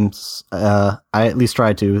video games. I at least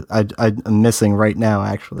try to. I'm missing right now,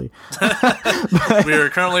 actually. We are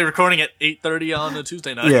currently recording at 8:30 on a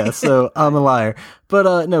Tuesday night. Yeah, so I'm a liar.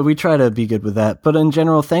 But no, we try to be good with that. But in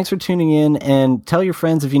general, thanks for tuning in, and tell your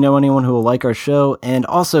friends if you know anyone who will like our show. And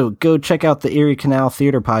also, go check out the Erie Canal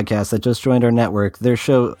Theater podcast that just joined our network. Their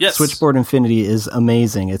show, yes. Switchboard Infinity, is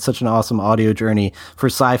amazing. It's such an awesome audio journey for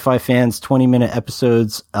sci-fi fans, 20-minute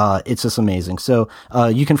episodes. It's just amazing. So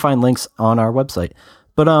you can find links on our website.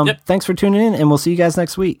 But thanks for tuning in, and we'll see you guys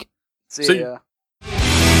next week. See ya.